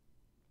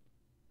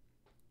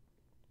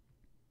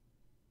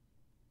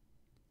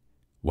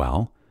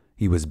 Well,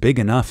 he was big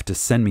enough to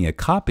send me a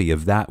copy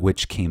of that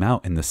which came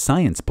out in the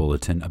Science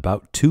Bulletin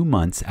about 2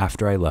 months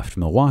after I left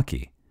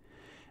Milwaukee.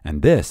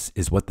 And this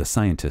is what the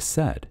scientist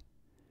said.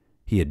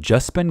 He had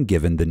just been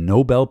given the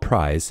Nobel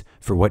Prize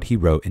for what he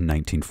wrote in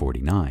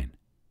 1949.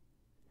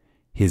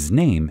 His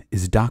name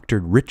is Dr.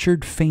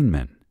 Richard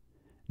Feynman,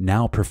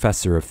 now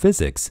professor of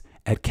physics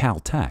at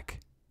Caltech.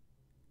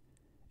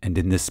 And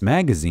in this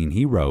magazine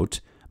he wrote,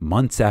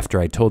 months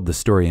after I told the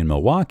story in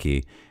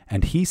Milwaukee,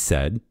 and he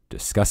said,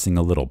 discussing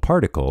a little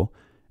particle,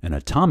 an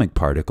atomic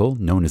particle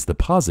known as the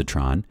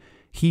positron,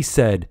 he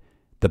said,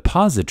 the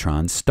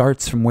positron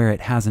starts from where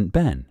it hasn't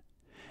been.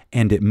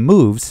 and it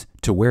moves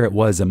to where it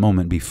was a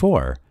moment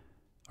before.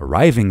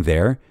 Arriving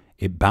there,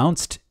 it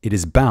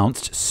is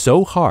bounced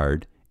so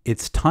hard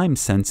its time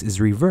sense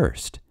is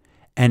reversed,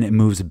 and it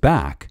moves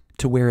back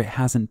to where it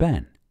hasn't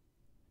been.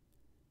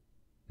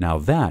 Now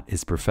that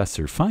is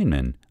Professor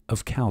Feynman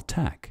of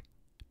Caltech.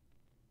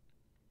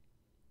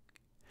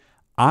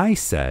 I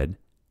said,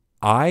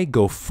 I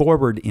go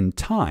forward in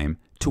time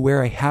to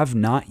where I have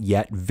not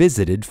yet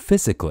visited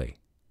physically,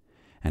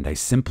 and I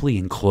simply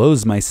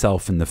enclose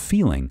myself in the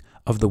feeling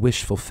of the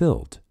wish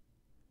fulfilled.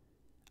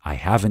 I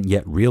haven't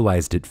yet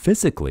realized it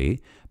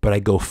physically, but I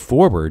go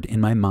forward in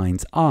my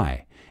mind's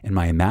eye and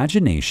my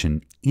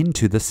imagination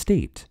into the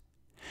state,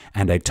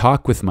 and I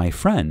talk with my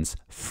friends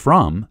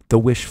from the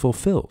wish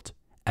fulfilled,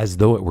 as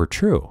though it were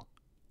true.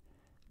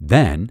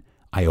 Then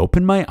I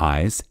open my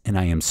eyes and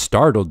I am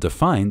startled to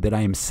find that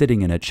I am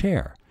sitting in a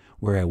chair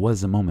where I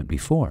was a moment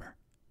before.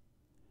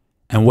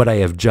 And what I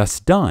have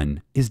just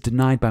done is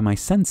denied by my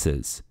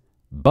senses,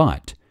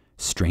 but,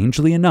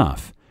 strangely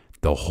enough,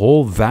 the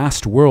whole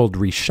vast world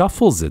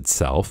reshuffles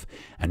itself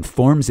and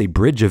forms a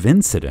bridge of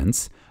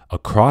incidents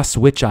across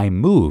which I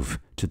move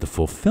to the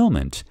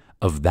fulfillment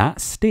of that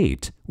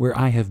state where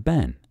I have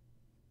been.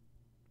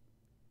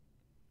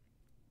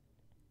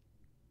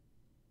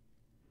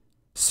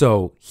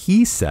 So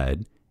he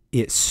said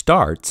it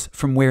starts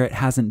from where it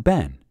hasn't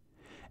been,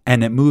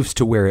 and it moves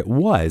to where it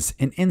was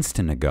an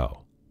instant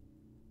ago.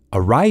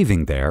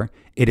 Arriving there,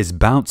 it is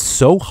bounced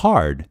so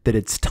hard that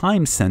its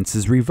time sense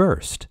is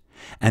reversed,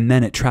 and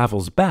then it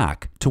travels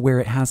back to where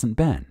it hasn't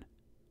been.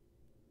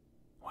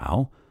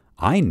 Well,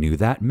 I knew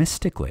that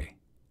mystically.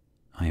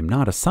 I am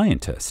not a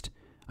scientist.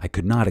 I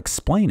could not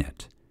explain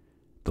it.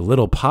 The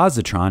little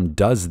positron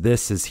does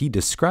this as he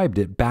described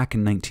it back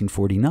in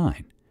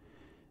 1949.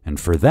 And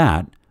for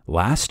that,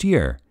 last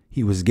year,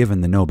 he was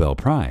given the Nobel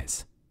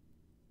Prize.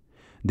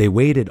 They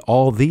waited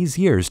all these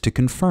years to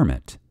confirm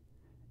it,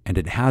 and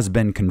it has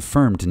been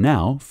confirmed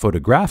now,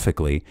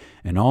 photographically,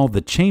 in all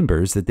the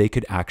chambers that they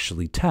could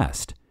actually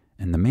test,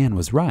 and the man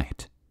was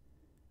right.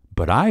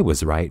 But I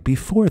was right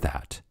before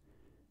that.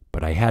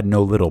 But I had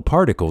no little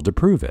particle to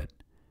prove it.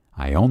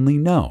 I only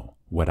know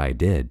what I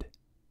did.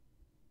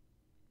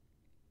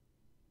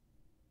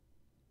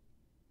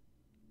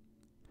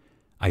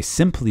 I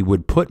simply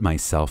would put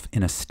myself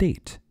in a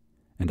state,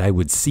 and I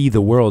would see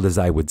the world as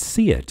I would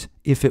see it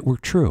if it were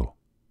true.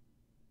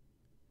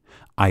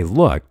 I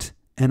looked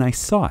and I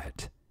saw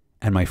it,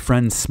 and my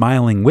friends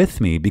smiling with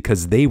me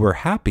because they were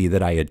happy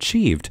that I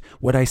achieved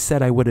what I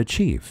said I would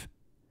achieve.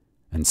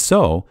 And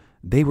so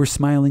they were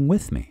smiling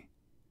with me.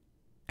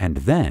 And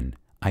then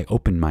I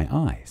opened my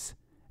eyes,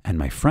 and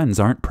my friends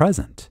aren't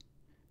present.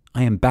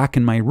 I am back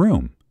in my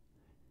room.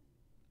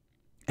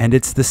 And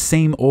it's the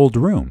same old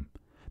room,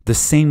 the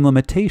same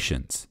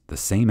limitations, the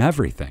same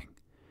everything.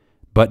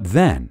 But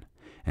then,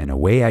 in a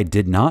way I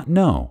did not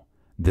know,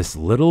 this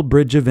little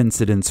bridge of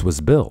incidents was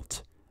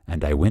built,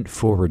 and I went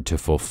forward to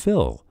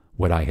fulfill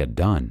what I had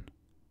done.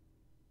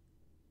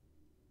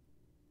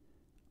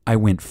 I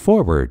went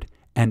forward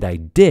and I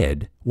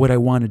did what I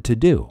wanted to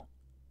do.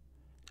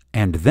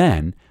 And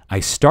then I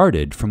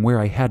started from where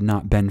I had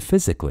not been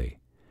physically,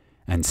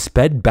 and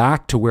sped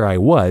back to where I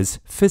was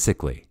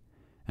physically.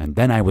 And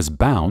then I was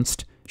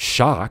bounced,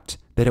 shocked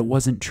that it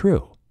wasn't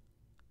true.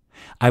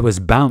 I was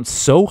bounced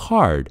so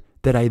hard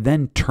that I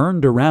then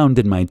turned around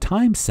in my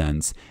time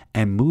sense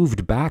and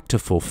moved back to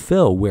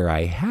fulfill where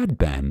I had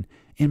been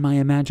in my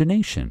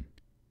imagination.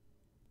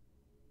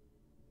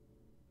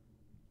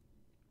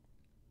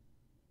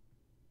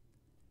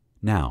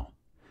 Now,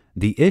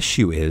 the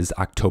issue is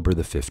October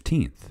the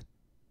 15th.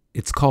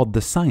 It's called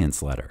The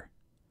Science Letter.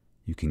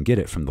 You can get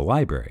it from the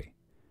library.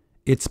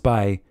 It's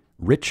by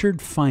Richard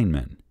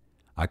Feynman,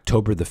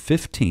 October the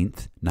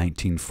 15th,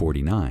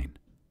 1949.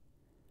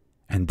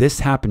 And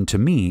this happened to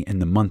me in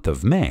the month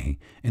of May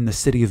in the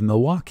city of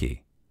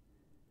Milwaukee.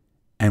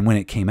 And when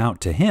it came out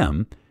to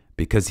him,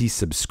 because he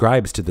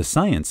subscribes to the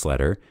Science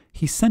Letter,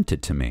 he sent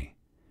it to me.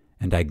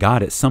 And I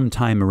got it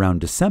sometime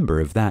around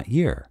December of that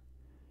year.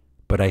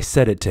 But I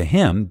said it to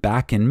him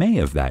back in May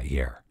of that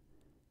year.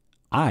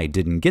 I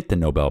didn't get the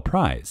Nobel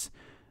Prize.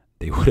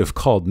 They would have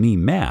called me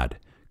mad,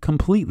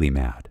 completely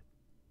mad.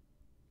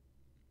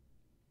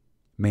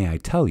 May I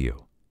tell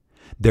you,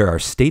 there are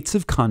states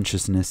of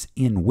consciousness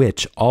in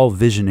which all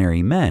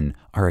visionary men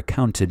are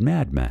accounted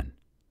madmen.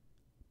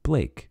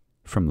 Blake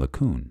from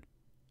LaCoon.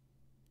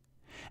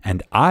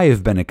 And I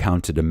have been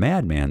accounted a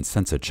madman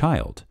since a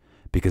child,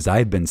 because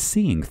I've been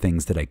seeing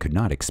things that I could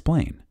not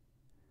explain.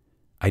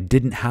 I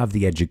didn't have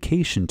the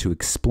education to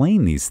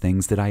explain these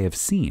things that I have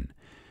seen,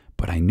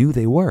 but I knew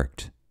they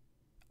worked.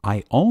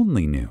 I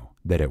only knew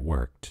that it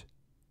worked.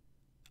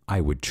 I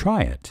would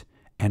try it,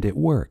 and it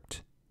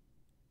worked.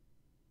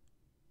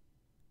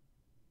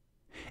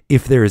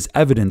 If there is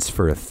evidence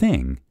for a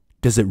thing,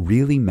 does it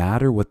really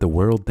matter what the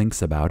world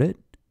thinks about it?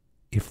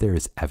 If there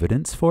is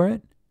evidence for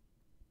it?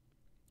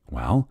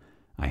 Well,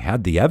 I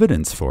had the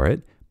evidence for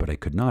it, but I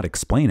could not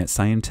explain it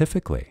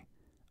scientifically.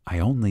 I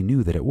only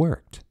knew that it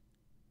worked.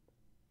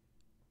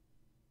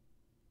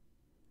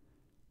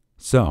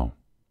 So,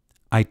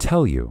 I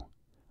tell you,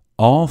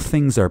 all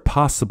things are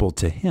possible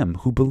to him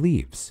who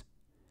believes,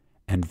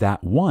 and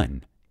that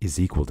one is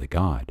equal to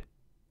God.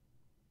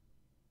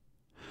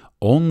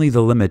 Only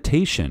the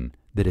limitation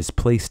that is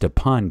placed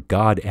upon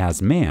God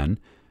as man,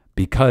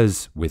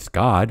 because with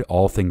God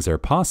all things are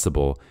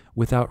possible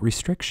without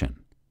restriction.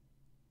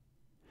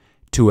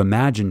 To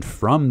imagine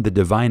from the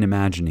divine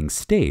imagining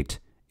state,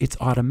 it's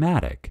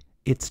automatic,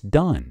 it's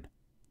done.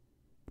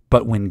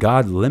 But when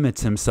God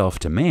limits himself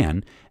to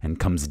man and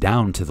comes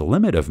down to the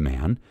limit of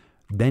man,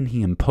 then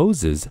he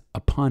imposes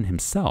upon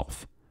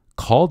himself,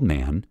 called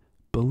man,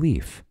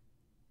 belief.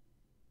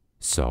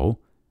 So,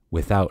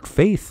 without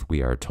faith,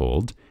 we are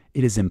told,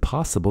 it is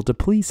impossible to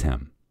please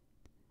him.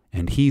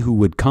 And he who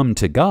would come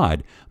to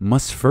God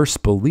must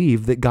first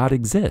believe that God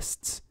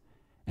exists,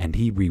 and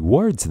he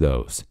rewards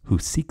those who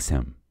seeks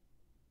him.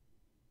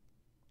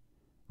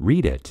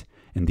 Read it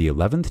in the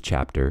 11th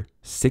chapter,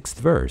 6th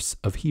verse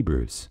of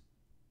Hebrews.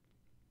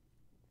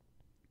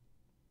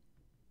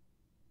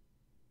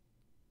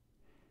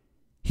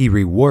 He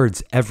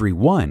rewards every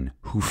one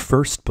who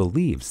first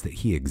believes that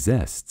he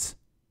exists.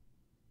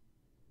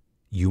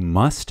 You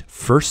must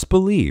first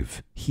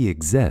believe he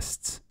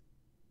exists.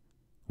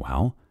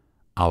 Well,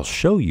 I'll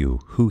show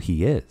you who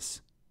he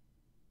is.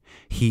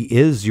 He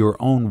is your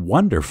own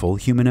wonderful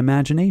human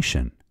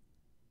imagination.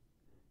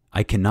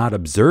 I cannot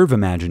observe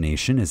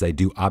imagination as I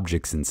do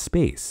objects in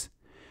space.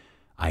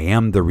 I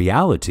am the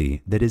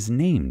reality that is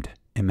named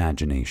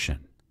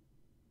imagination.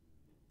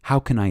 How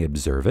can I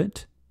observe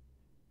it?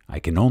 I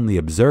can only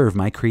observe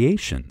my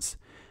creations.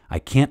 I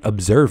can't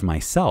observe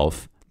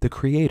myself, the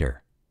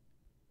creator.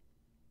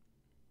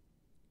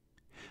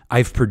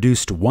 I've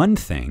produced one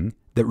thing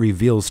that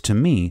reveals to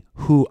me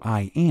who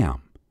I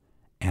am,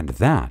 and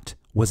that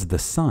was the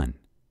Son.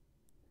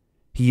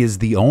 He is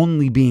the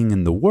only being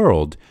in the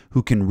world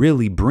who can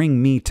really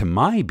bring me to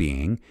my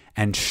being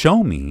and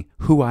show me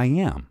who I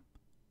am.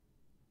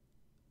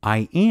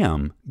 I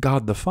am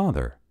God the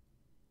Father.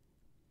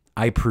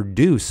 I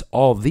produce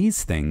all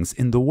these things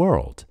in the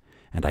world,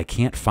 and I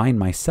can't find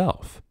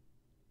myself.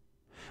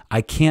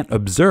 I can't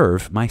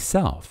observe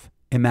myself,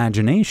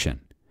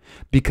 imagination,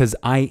 because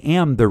I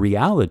am the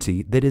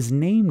reality that is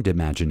named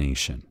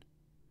imagination,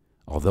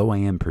 although I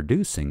am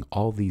producing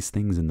all these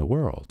things in the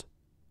world.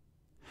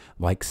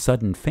 Like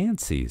sudden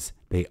fancies,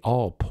 they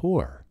all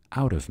pour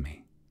out of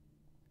me.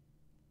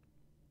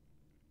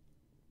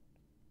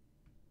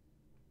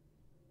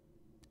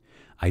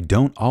 I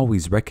don't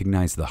always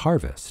recognize the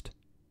harvest,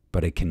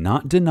 but I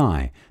cannot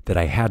deny that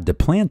I had to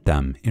plant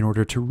them in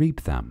order to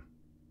reap them.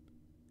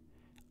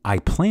 I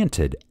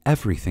planted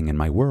everything in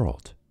my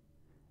world.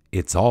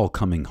 It's all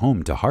coming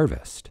home to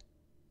harvest.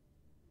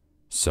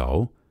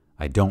 So,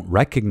 I don't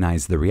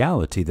recognize the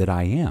reality that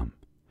I am,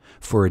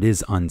 for it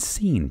is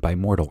unseen by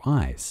mortal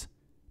eyes.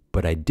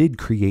 But I did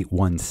create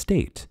one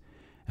state,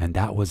 and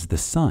that was the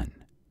Son,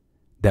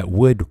 that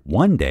would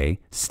one day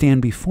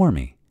stand before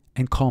me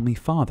and call me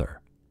Father.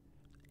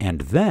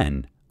 And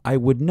then I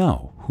would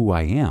know who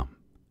I am.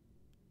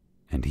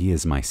 And he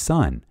is my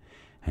Son,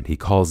 and he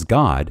calls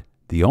God,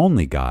 the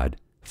only God,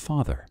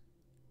 Father.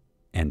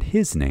 And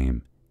his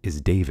name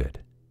is David.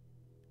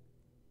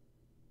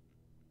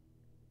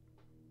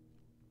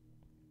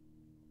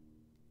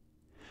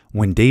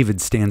 When David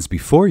stands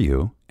before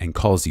you and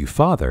calls you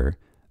Father,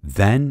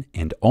 then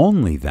and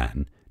only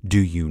then do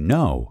you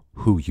know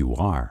who you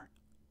are.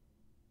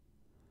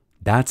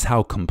 That's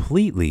how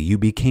completely you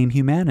became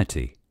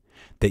humanity,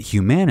 that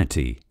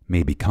humanity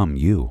may become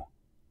you.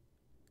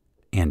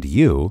 And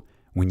you,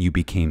 when you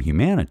became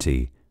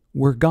humanity,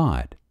 were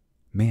God,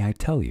 may I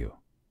tell you.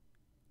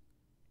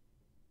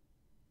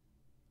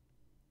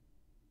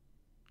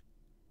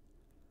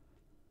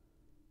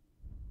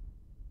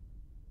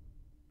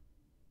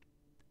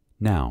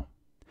 Now,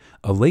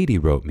 a lady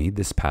wrote me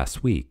this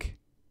past week.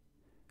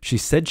 She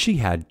said she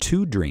had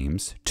 2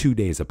 dreams 2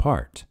 days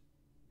apart.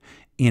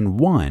 In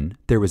one,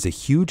 there was a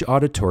huge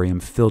auditorium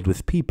filled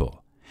with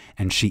people,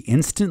 and she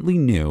instantly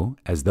knew,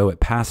 as though it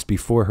passed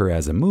before her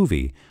as a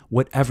movie,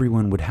 what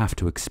everyone would have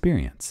to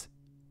experience.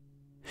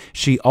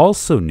 She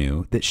also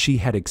knew that she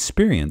had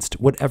experienced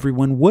what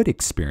everyone would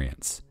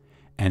experience,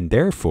 and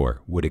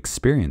therefore would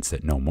experience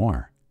it no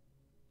more.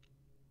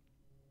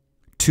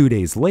 2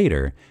 days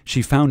later,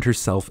 she found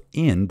herself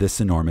in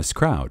this enormous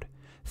crowd,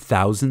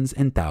 thousands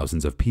and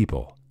thousands of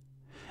people.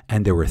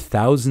 And there were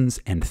thousands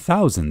and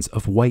thousands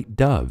of white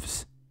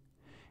doves.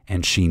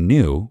 And she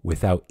knew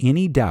without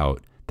any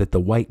doubt that the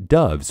white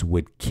doves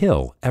would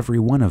kill every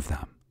one of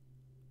them.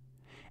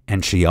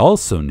 And she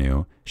also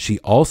knew she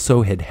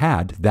also had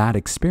had that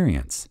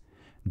experience,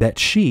 that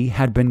she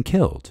had been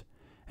killed,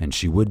 and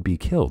she would be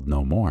killed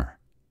no more.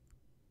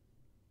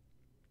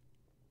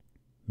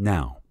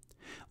 Now,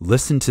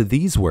 listen to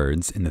these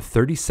words in the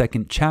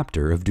 32nd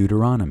chapter of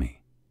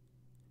Deuteronomy.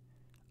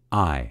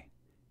 I,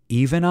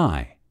 even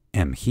I,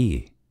 am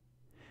he,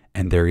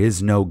 and there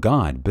is no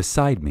God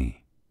beside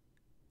me.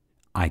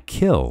 I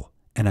kill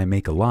and I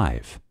make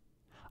alive.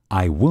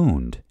 I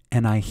wound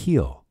and I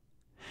heal,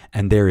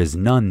 and there is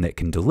none that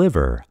can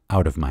deliver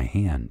out of my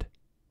hand.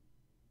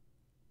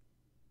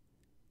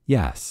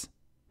 Yes,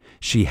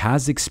 she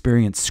has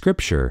experienced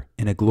Scripture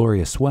in a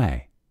glorious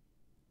way.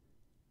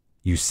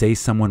 You say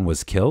someone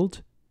was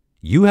killed?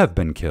 You have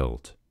been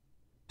killed.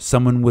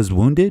 Someone was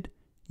wounded?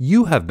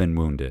 You have been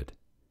wounded.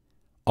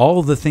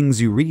 All the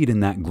things you read in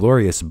that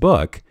glorious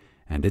book,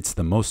 and it's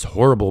the most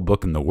horrible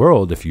book in the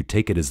world if you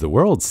take it as the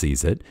world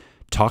sees it,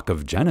 talk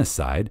of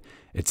genocide,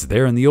 it's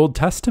there in the Old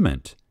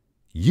Testament.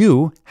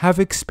 You have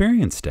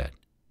experienced it.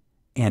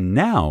 And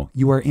now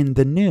you are in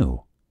the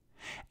new.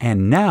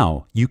 And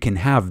now you can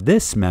have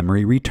this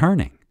memory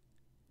returning.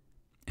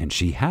 And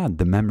she had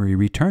the memory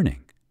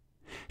returning.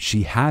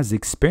 She has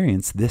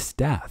experienced this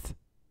death.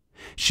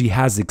 She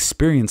has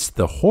experienced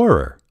the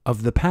horror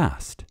of the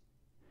past.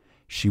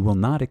 She will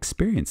not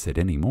experience it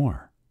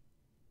anymore.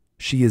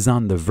 She is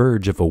on the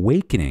verge of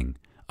awakening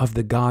of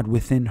the God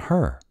within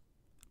her,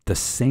 the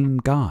same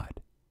God.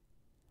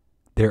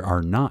 There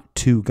are not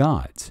two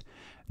gods.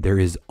 There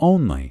is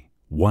only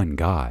one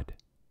God.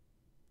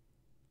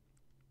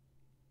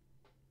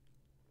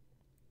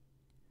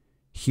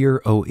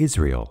 Hear, O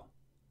Israel,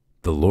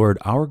 the Lord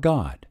our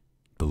God,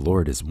 the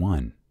Lord is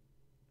one.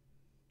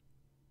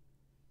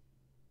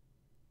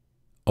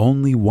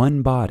 Only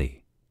one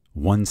body,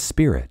 one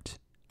Spirit,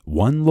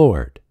 one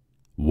Lord,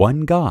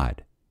 one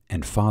God,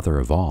 and Father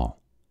of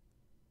all.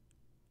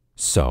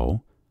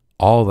 So,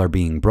 all are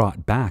being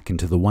brought back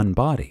into the one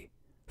body,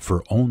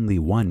 for only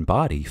one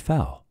body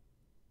fell.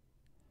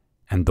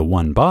 And the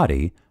one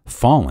body,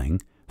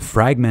 falling,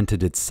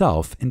 fragmented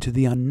itself into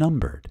the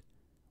unnumbered,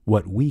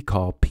 what we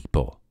call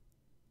people.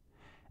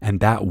 And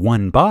that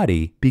one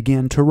body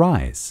began to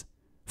rise,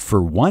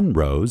 for one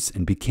rose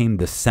and became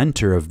the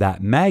center of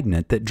that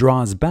magnet that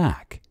draws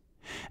back.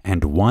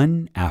 And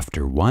one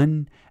after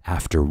one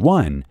after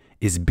one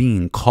is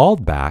being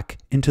called back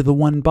into the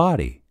one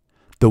body,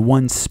 the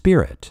one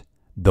Spirit,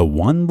 the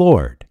one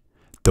Lord,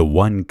 the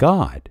one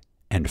God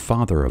and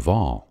Father of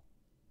all.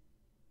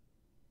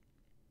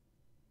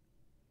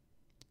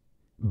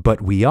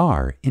 But we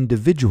are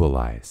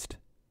individualized.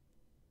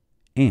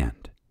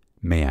 And,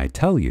 may I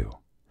tell you,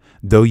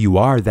 though you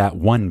are that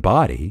one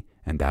body,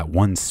 and that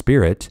one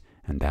Spirit,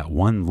 and that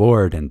one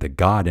Lord, and the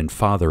God and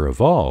Father of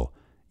all,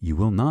 you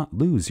will not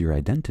lose your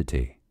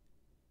identity.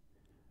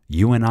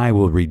 You and I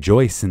will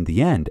rejoice in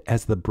the end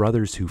as the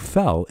brothers who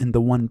fell in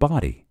the one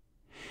body,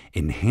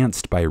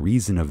 enhanced by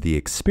reason of the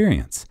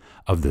experience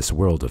of this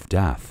world of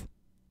death.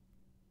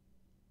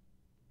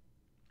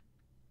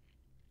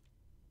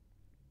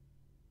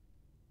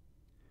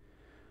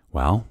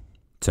 Well,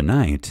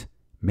 tonight,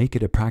 make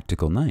it a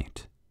practical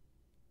night.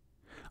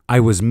 I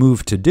was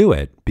moved to do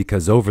it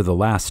because over the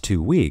last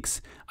 2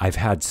 weeks, I've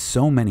had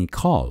so many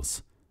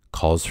calls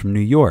from New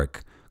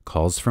York,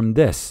 calls from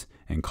this,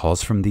 and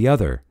calls from the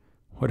other.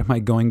 What am I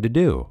going to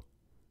do?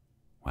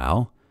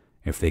 Well,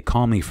 if they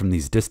call me from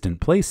these distant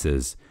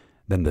places,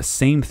 then the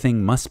same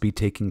thing must be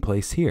taking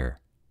place here.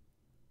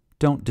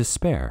 Don't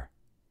despair.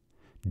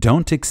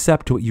 Don't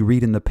accept what you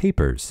read in the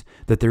papers,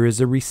 that there is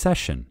a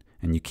recession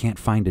and you can't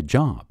find a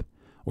job,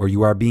 or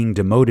you are being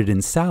demoted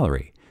in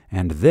salary,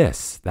 and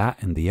this,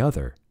 that, and the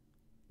other.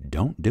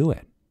 Don't do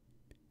it.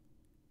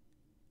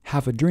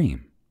 Have a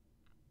dream.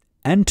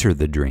 Enter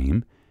the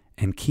dream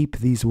and keep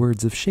these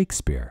words of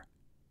Shakespeare.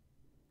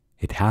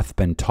 It hath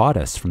been taught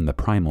us from the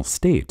primal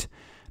state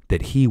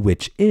that he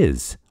which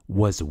is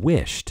was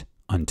wished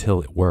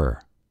until it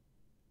were.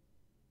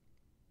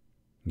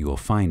 You will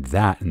find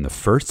that in the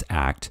first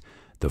act,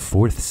 the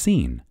 4th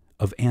scene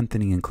of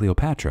Antony and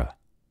Cleopatra.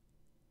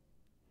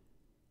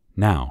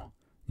 Now,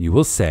 you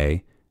will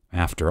say,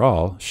 after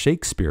all,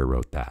 Shakespeare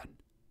wrote that.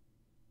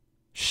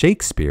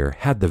 Shakespeare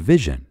had the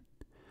vision.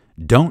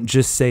 Don't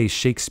just say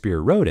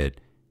Shakespeare wrote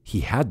it, he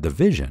had the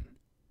vision.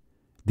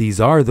 These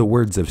are the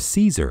words of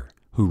Caesar,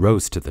 who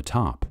rose to the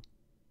top.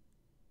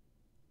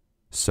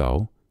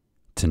 So,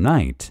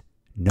 tonight,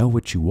 know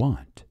what you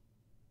want.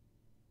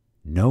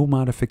 No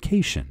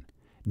modification.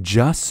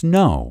 Just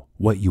know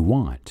what you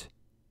want.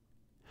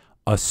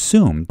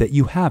 Assume that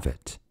you have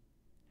it.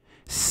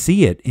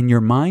 See it in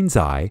your mind's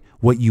eye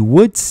what you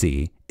would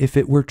see if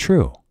it were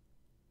true.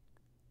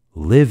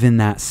 Live in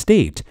that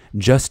state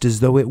just as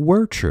though it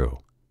were true,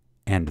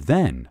 and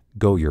then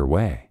go your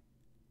way.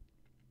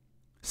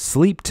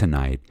 Sleep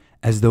tonight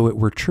as though it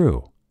were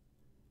true.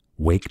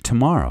 Wake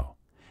tomorrow,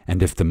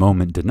 and if the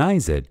moment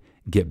denies it,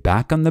 get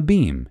back on the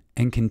beam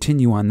and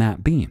continue on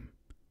that beam.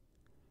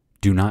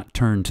 Do not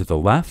turn to the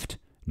left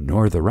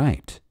nor the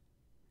right.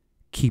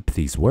 Keep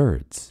these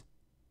words.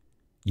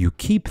 You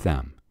keep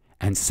them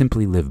and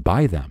simply live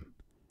by them,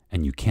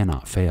 and you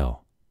cannot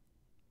fail.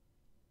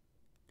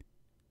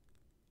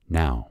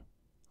 Now,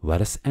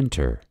 let us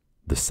enter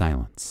the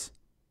silence.